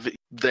have,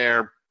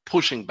 they're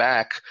pushing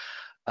back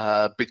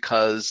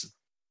because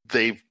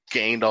they've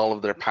gained all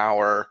of their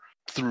power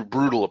through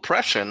brutal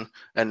oppression,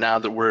 and now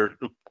that we're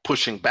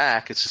pushing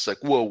back, it's just like,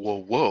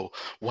 whoa,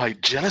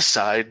 white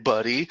genocide,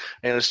 buddy.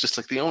 And it's just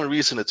like, the only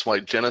reason it's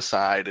white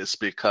genocide is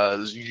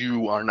because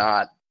you are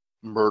not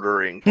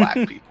murdering black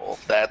people.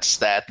 That's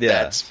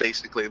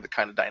basically the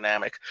kind of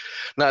dynamic.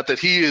 Not that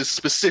he is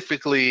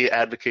specifically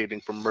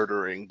advocating for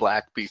murdering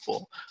black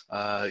people.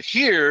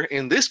 Here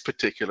in this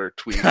particular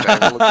tweet, I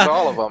haven't looked at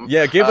all of them.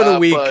 Yeah, give it a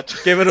week.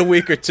 Give it a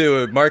week or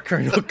two. Mark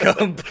Kern will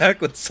come back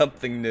with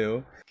something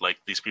new. Like,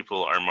 these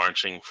people are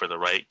marching for the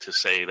right to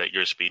say that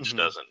your speech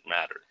doesn't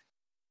matter.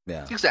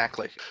 Yeah,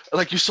 exactly.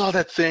 Like, you saw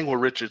that thing where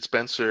Richard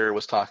Spencer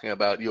was talking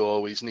about you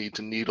always need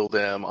to needle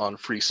them on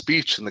free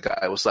speech, and the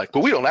guy was like, but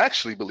we don't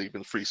actually believe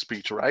in free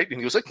speech, right? And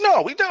he was like,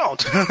 no, we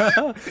don't.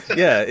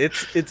 Yeah,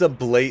 it's a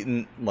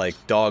blatant, like,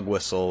 dog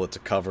whistle. It's a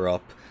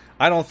cover-up.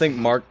 I don't think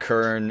Mark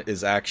Kern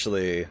is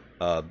actually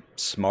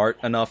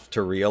smart enough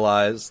to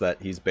realize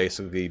that he's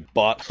basically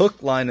bought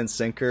hook, line, and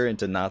sinker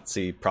into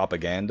Nazi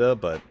propaganda,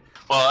 but...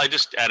 Well, I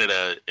just added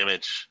an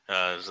image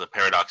as the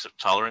paradox of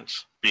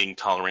tolerance. Being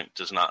tolerant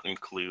does not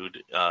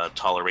include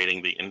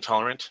tolerating the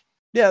intolerant.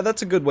 Yeah,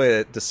 that's a good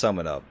way to sum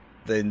it up.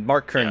 Then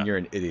Mark Kern, You're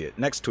an idiot.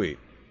 Next tweet.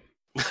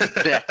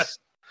 Yes.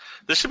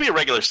 This should be a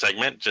regular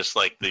segment, just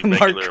like the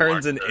Mark regular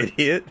Kern's an Kern.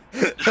 idiot.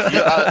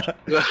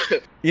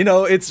 You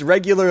know, it's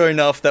regular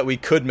enough that we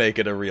could make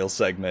it a real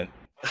segment.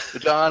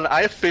 John,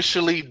 I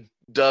officially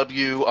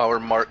W, our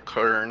Mark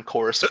Kern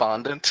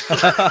correspondent,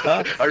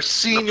 our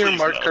senior please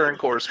Mark no. Kern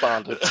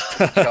correspondent.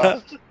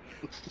 John.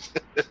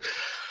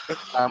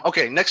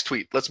 Okay, next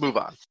tweet. Let's move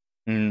on.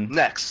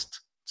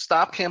 Next,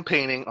 stop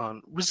campaigning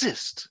on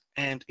resist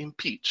and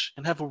impeach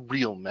and have a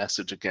real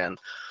message again.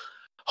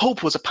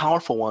 Hope was a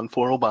powerful one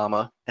for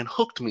Obama and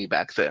hooked me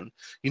back then.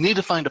 You need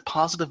to find a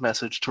positive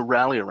message to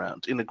rally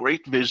around in a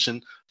great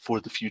vision for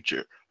the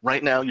future.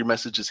 Right now, your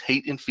message is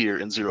hate and fear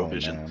and zero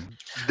vision. Man.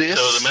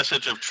 So the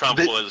message of Trump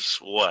was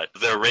what?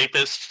 They're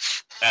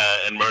rapists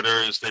and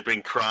murderers. They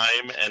bring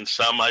crime, and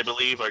some, I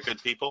believe, are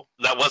good people.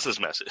 That was his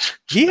message.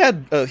 He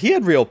had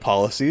real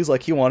policies,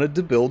 like he wanted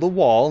to build a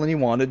wall and he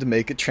wanted to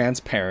make it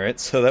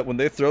transparent so that when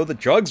they throw the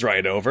drugs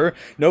right over,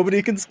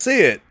 nobody can see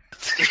it.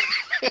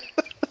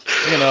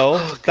 You know,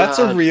 that's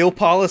a real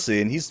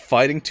policy, and he's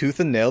fighting tooth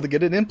and nail to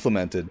get it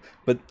implemented.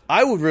 But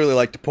I would really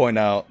like to point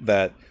out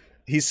that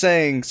he's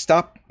saying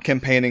stop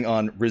campaigning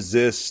on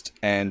resist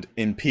and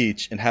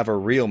impeach and have a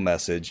real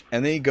message,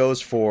 and then he goes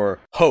for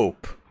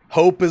hope.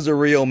 Hope is a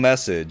real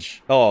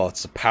message. Oh,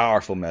 it's a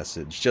powerful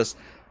message. Just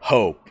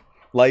hope.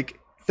 Like,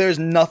 there's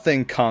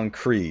nothing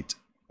concrete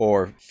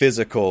or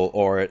physical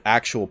or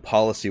actual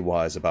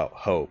policy-wise about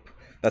hope.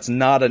 That's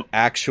not an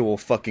actual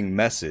fucking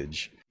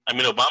message. I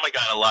mean, Obama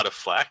got a lot of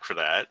flack for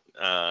that.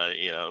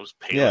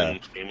 Palin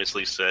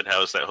famously said,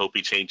 "How is that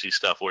hopey, changey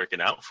stuff working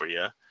out for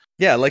you?"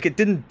 Yeah, like it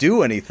didn't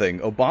do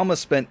anything. Obama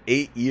spent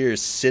 8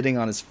 years sitting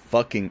on his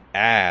fucking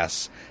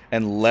ass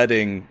and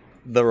letting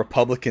the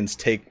Republicans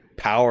take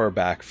power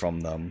back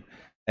from them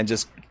and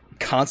just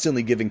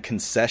constantly giving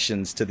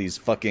concessions to these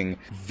fucking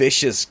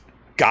vicious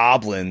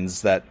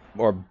goblins that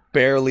are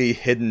barely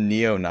hidden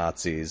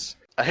neo-Nazis.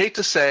 I hate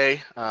to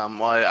say,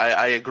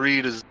 I agree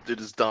it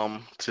is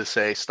dumb to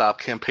say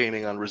stop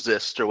campaigning on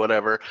resist or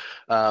whatever.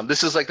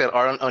 This is like that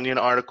Onion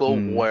article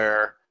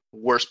where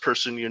worst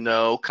person you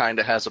know kind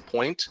of has a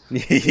point.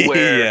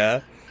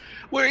 Where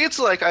it's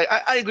like,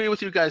 I agree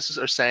with you guys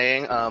are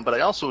saying, but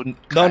I also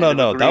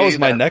No. That was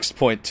my next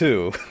point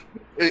too.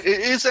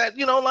 Is that,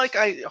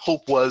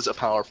 hope was a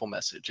powerful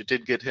message. It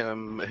did get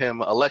him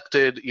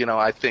elected.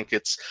 I think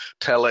it's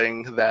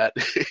telling that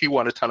he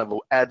won a ton of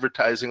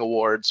advertising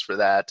awards for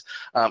that.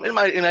 And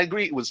I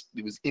agree it was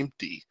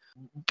empty.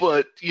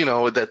 But,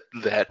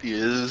 that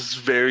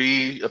is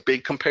a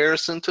big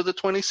comparison to the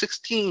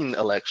 2016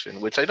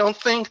 election, which I don't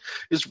think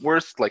is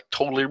worth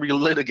totally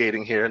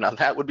relitigating here. Now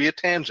that would be a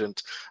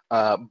tangent.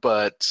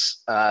 But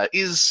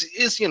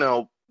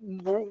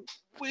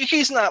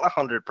he's not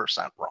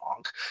 100%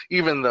 wrong,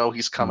 even though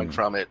he's coming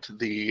from it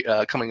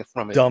dumbest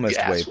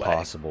the way way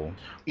possible.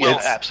 Well,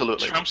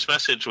 absolutely. Trump's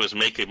message was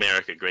 "Make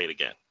America Great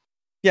Again."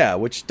 Yeah,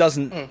 which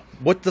doesn't...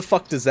 What the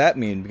fuck does that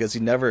mean? Because he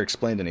never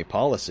explained any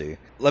policy.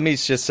 Let me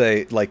just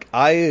say,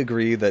 I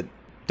agree that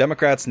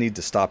Democrats need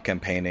to stop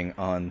campaigning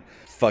on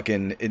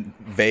fucking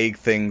vague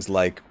things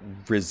like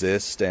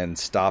resist and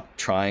stop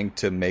trying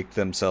to make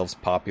themselves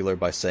popular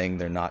by saying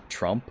they're not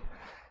Trump.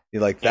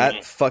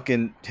 That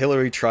fucking...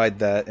 Hillary tried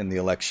that in the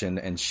election,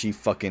 and she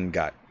fucking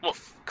got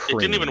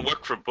creamed. It didn't even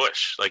work for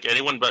Bush.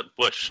 Anyone but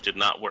Bush did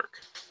not work.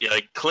 Yeah,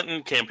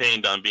 Clinton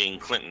campaigned on being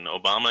Clinton.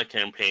 Obama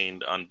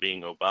campaigned on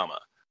being Obama.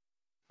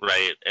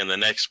 Right? And the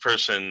next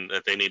person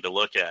that they need to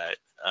look at,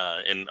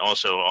 and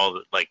also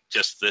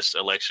just this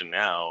election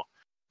now,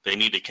 they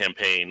need to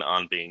campaign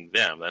on being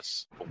them.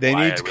 They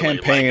need to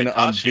campaign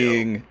on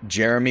being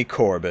Jeremy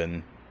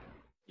Corbyn.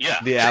 Yeah.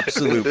 The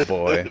absolute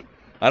boy.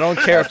 I don't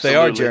care if they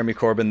are Jeremy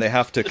Corbyn. They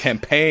have to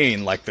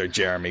campaign like they're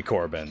Jeremy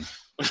Corbyn.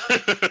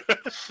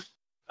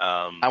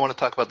 I want to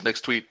talk about the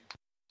next tweet.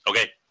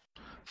 Okay.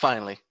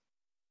 Finally.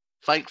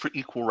 Fight for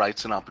equal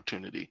rights and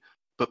opportunity.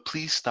 But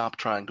please stop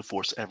trying to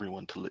force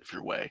everyone to live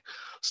your way.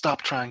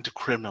 Stop trying to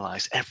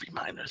criminalize every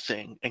minor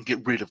thing and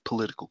get rid of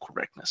political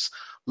correctness.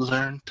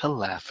 Learn to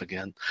laugh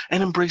again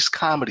and embrace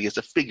comedy as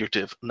a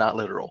figurative, not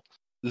literal.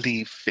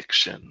 Leave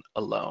fiction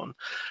alone.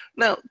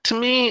 Now, to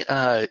me,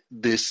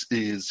 this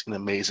is an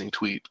amazing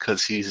tweet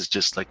because he's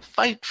just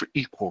fight for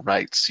equal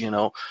rights,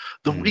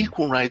 the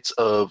equal rights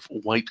of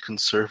white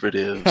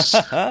conservatives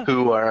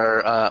who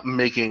are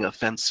making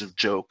offensive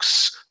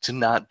jokes to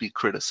not be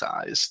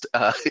criticized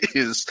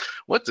is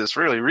what this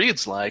really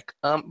reads like.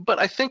 But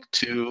I think,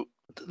 too,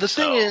 the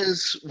thing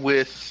is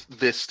with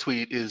this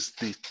tweet is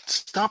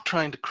stop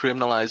trying to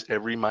criminalize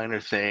every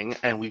minor thing,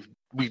 and we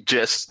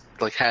just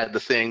had the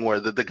thing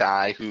where the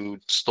guy who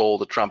stole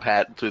the Trump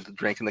hat and threw the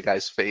drink in the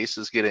guy's face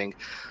is getting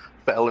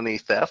felony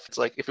theft. It's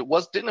if it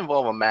didn't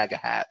involve a MAGA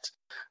hat,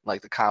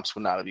 the cops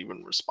would not have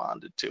even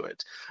responded to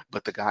it.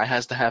 But the guy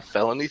has to have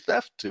felony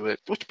theft to it,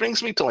 which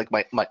brings me to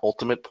my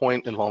ultimate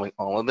point involving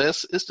all of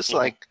this is just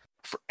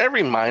for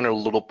every minor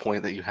little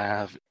point that you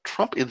have,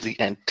 Trump is the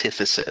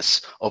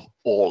antithesis of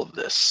all of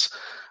this.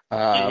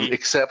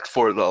 Except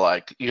for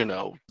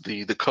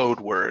the code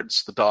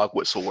words, the dog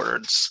whistle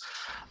words.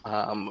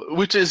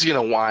 Which is,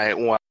 why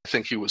I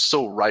think he was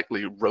so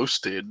rightly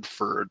roasted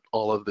for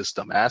all of this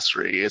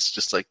dumbassery. It's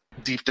just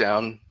deep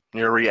down,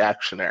 you're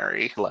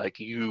reactionary.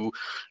 You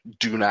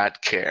do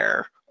not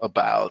care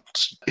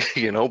about,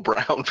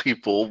 brown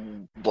people,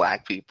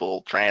 black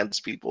people, trans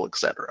people,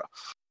 etc.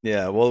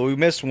 Yeah, well, we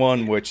missed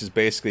one, which is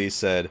basically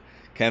said,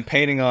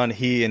 campaigning on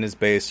he and his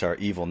base are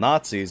evil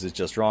Nazis is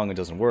just wrong and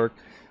doesn't work.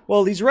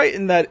 Well, he's right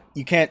in that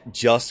you can't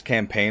just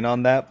campaign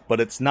on that, but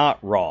it's not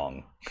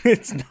wrong.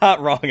 It's not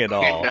wrong at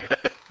all.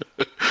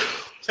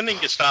 Sending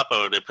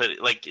Gestapo to put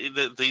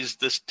this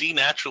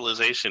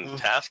denaturalization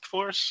task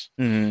force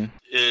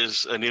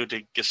is a new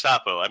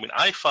Gestapo. I mean,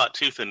 I fought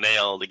tooth and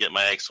nail to get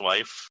my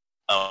ex-wife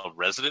a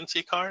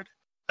residency card.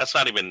 That's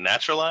not even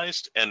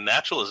naturalized, and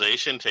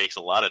naturalization takes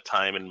a lot of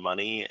time and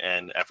money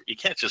and effort. You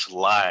can't just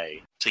lie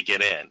to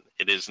get in.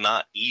 It is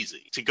not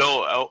easy to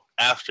go out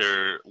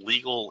after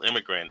legal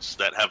immigrants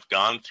that have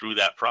gone through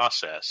that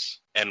process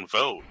and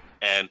vote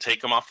and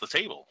take them off the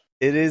table.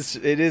 It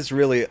is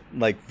really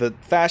like the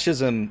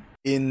fascism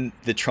in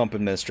the Trump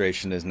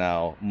administration is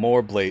now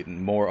more blatant,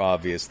 more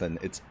obvious than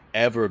it's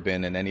ever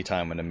been in any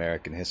time in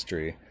American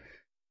history.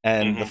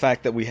 And the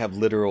fact that we have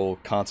literal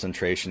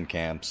concentration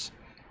camps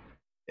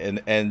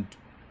and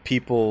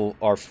people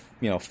are,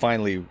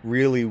 finally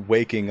really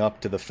waking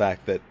up to the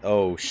fact that,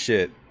 oh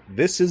shit,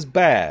 this is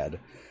bad,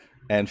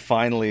 and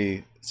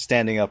finally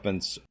standing up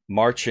and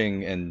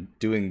marching and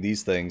doing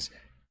these things.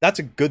 That's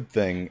a good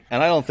thing,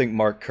 and I don't think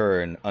Mark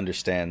Kern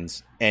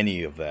understands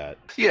any of that.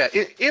 Yeah,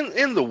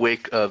 in the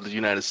wake of the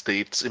United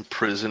States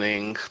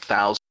imprisoning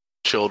thousands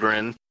of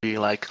children, be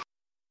like,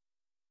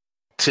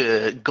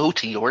 to go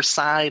to your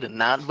side and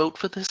not vote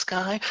for this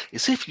guy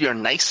is if you're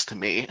nice to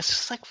me. It's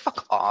just like,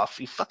 fuck off,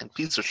 you fucking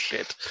piece of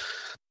shit.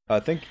 I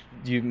think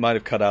you might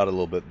have cut out a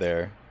little bit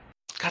there.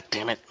 God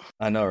damn it.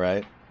 I know,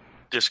 right?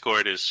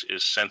 Discord is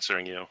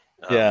censoring you.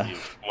 Yeah. You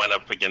went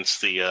up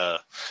against the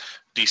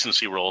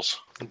decency rules.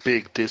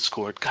 Big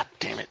Discord, god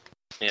damn it.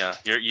 Yeah,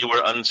 you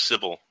were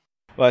uncivil.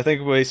 Well, I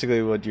think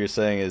basically what you're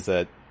saying is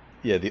that,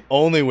 yeah, the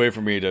only way for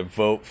me to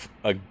vote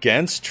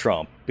against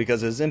Trump,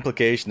 because his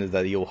implication is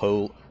that he'll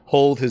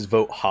hold his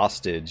vote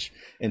hostage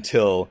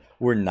until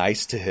we're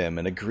nice to him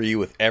and agree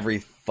with every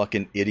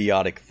fucking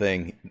idiotic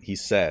thing he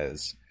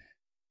says,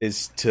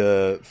 is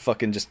to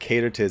fucking just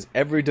cater to his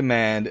every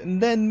demand,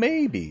 and then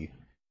maybe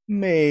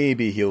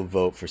he'll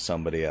vote for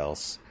somebody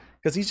else.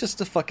 Because he's just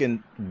a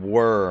fucking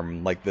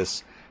worm, like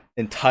this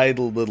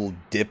entitled little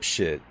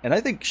dipshit. And I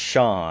think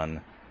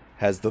Sean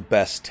has the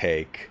best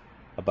take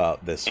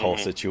about this whole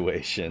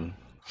situation.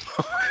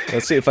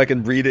 Let's see if I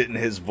can read it in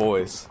his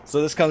voice.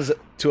 So this comes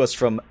to us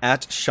from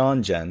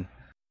 @SeanGen.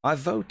 I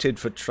voted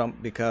for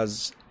Trump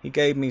because he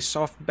gave me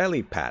soft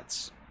belly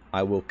pats.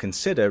 I will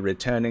consider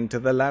returning to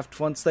the left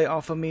once they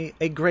offer me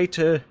a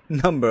greater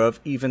number of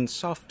even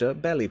softer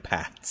belly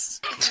pats.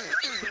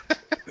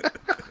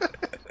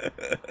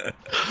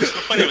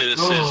 The point of it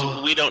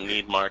is we don't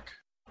need Mark.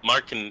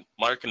 Mark can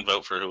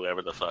vote for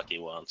whoever the fuck he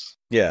wants.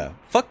 Yeah,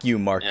 fuck you,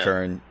 Mark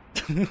Kern.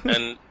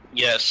 And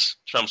yes,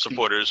 Trump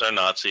supporters are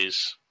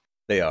Nazis.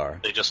 They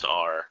are. They just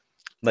are.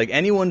 Like,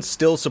 anyone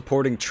still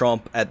supporting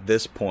Trump at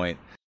this point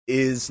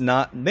is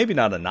maybe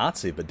not a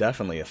Nazi, but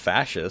definitely a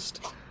fascist.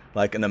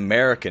 Like an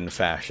American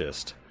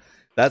fascist.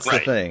 That's the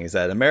thing, is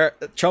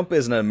that Trump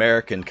is an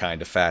American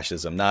kind of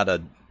fascism, not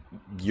a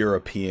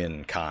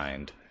European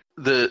kind.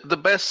 The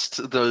best,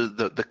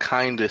 the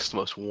kindest,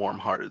 most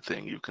warm-hearted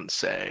thing you can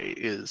say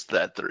is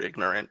that they're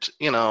ignorant.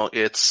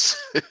 It's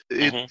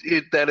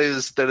that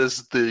is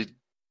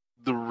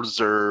the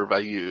reserve I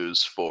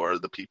use for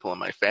the people in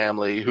my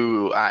family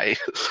who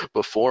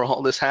before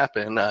all this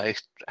happened, I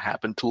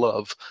happened to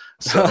love.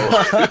 So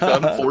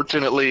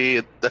unfortunately,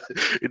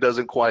 it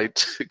doesn't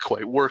quite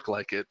work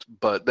like it.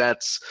 But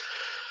that's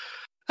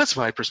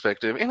my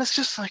perspective, and it's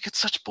just like, it's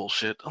such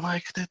bullshit.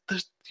 Like,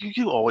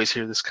 you always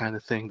hear this kind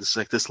of thing.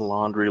 This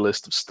laundry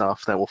list of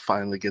stuff that will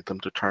finally get them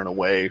to turn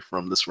away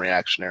from this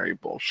reactionary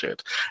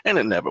bullshit, and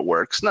it never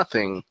works.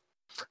 Nothing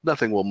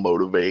will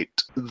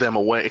motivate them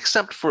away,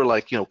 except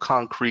for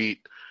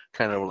concrete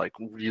kind of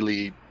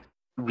really,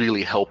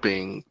 really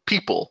helping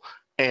people.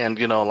 And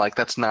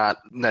that's not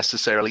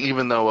necessarily,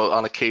 even though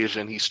on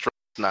occasion he's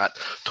not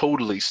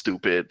totally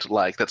stupid,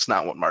 that's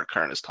not what Mark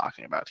Kern is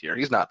talking about here.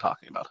 He's not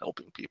talking about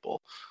helping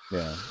people.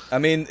 Yeah, I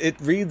mean, it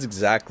reads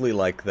exactly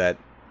like that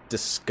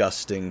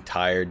disgusting,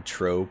 tired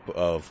trope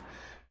of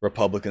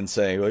Republicans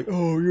saying, like,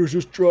 oh, you're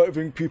just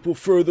driving people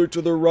further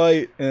to the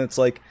right. And it's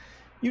like,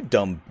 you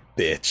dumb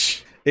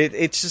bitch.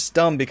 It's just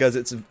dumb because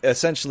it's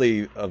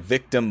essentially a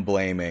victim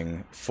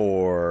blaming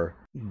for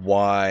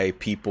why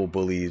people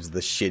believe the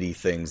shitty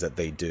things that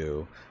they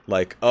do.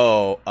 Like,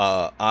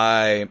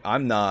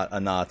 I'm not a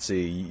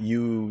Nazi.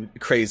 You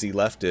crazy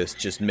leftists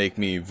just make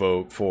me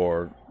vote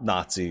for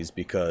Nazis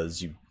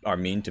because you are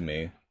mean to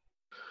me,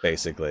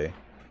 basically.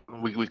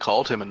 We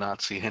called him a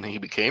Nazi, and he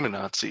became a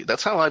Nazi.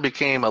 That's how I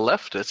became a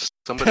leftist.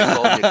 Somebody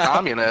called me a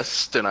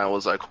communist, and I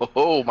was like,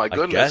 "Oh my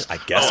goodness!" I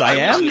guess I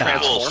am now.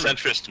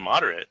 Centrist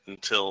moderate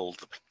until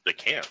the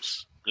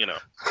camps, So,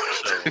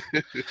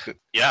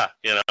 yeah,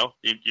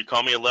 you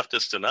call me a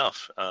leftist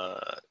enough,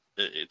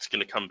 it's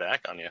going to come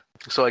back on you.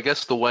 So I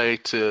guess the way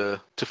to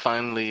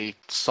finally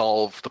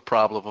solve the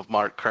problem of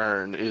Mark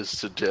Kern is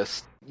to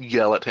just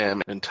yell at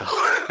him until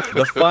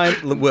Look,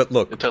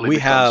 Until he we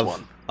becomes have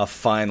one. a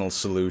final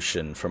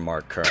solution for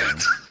Mark Kern.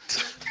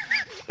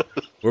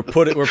 We're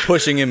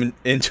pushing him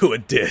into a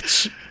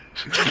ditch.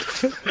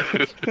 Push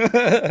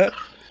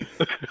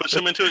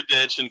him into a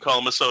ditch and call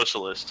him a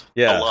socialist.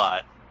 Yeah. A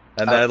lot.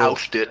 And that'll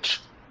Auschwitz.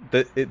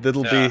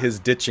 that'll Yeah. be his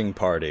ditching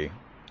party.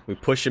 We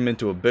push him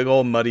into a big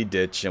old muddy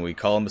ditch and we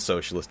call him a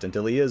socialist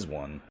until he is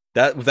one.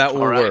 That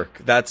will All right.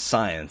 work. That's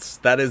science.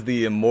 That is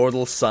the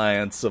immortal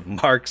science of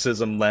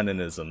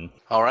Marxism-Leninism.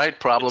 All right,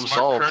 problem It's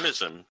Mark solved.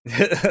 Kernism.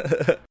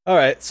 All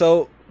right,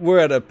 so we're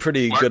at a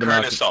pretty Mark good Kern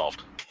amount is of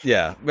solved.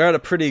 Yeah, we're at a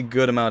pretty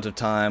good amount of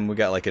time. We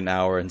got like an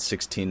hour and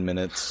 16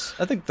 minutes.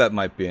 I think that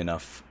might be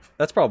enough.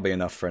 That's probably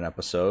enough for an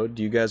episode.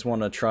 Do you guys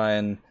want to try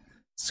and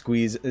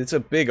squeeze... It's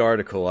a big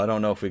article. I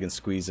don't know if we can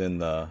squeeze in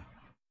the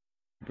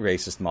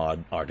racist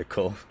mod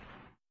article.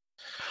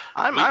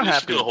 I'm We should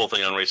happy. do a whole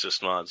thing on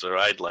racist mods, or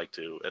I'd like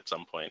to at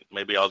some point.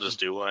 Maybe I'll just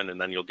do one, and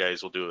then you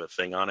guys will do a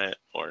thing on it,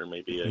 or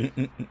maybe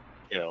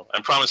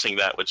I'm promising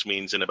that, which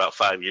means in about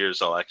 5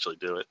 years I'll actually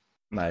do it.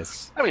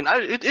 Nice. I mean,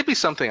 it'd be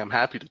something I'm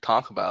happy to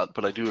talk about,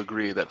 but I do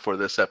agree that for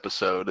this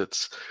episode,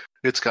 it's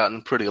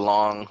gotten pretty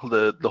long.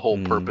 The whole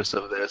purpose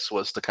of this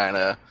was to kind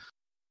of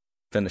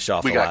Finish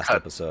off We the got last cut.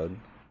 episode.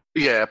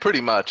 yeah,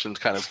 pretty much, and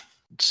kind of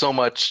so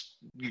much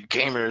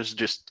gamers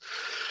just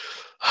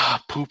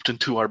pooped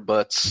into our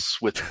butts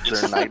with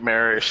their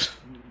nightmarish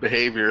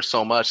behavior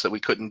so much that we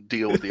couldn't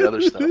deal with the other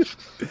stuff.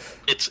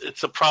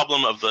 It's a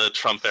problem of the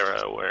Trump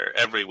era where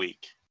every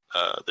week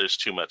there's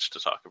too much to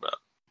talk about.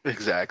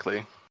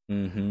 Exactly.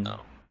 Mm-hmm. No.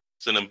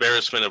 It's an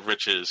embarrassment of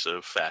riches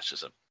of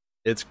fascism.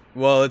 It's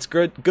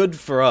good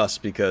for us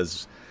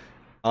because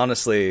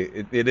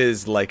honestly, it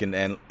is like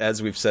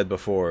as we've said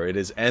before, it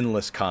is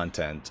endless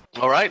content.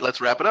 All right, let's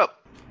wrap it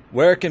up.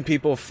 Where can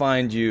people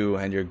find you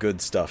and your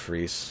good stuff,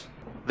 Reese?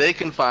 They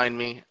can find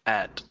me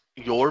at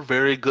Your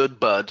Very Good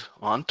Bud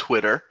on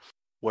Twitter,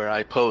 where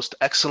I post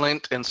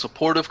excellent and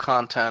supportive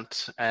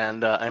content,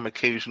 and I'm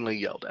occasionally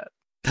yelled at.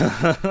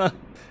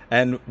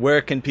 And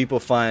where can people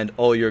find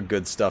all your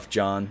good stuff,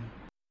 John?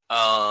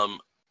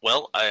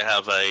 Well, I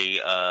have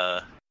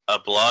a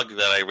blog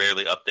that I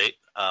rarely update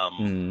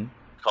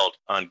called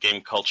on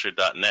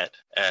gameculture.net,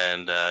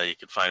 and you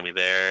can find me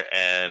there.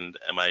 And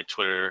my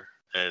Twitter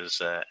is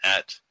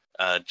at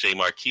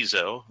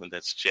jmarquizo, and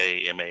that's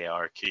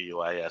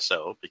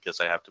JMARQUISO, because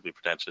I have to be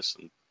pretentious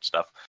and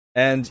stuff.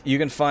 And you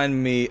can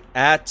find me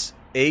at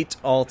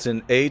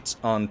 8alton8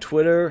 on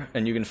Twitter,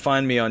 and you can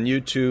find me on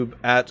YouTube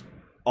at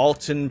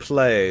Alton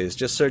Plays.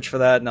 Just search for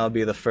that, and I'll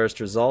be the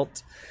first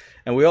result.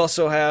 And we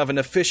also have an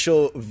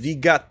official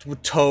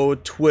Vigatto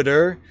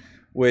Twitter,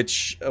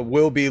 which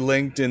will be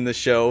linked in the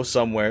show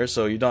somewhere,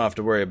 so you don't have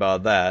to worry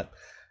about that.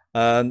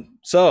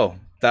 So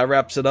that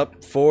wraps it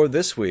up for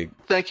this week.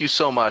 Thank you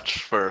so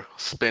much for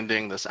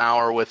spending this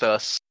hour with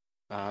us.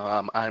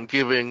 I'm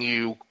giving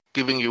you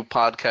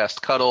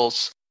podcast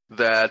cuddles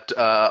that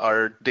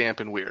are damp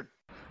and weird.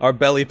 Our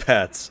belly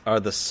pats are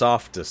the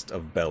softest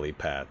of belly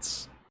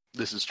pats.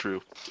 This is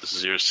true. This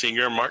is your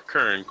senior Mark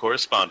Kern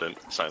correspondent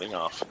signing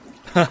off.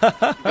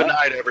 Good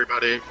night,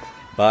 everybody.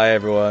 Bye,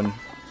 everyone.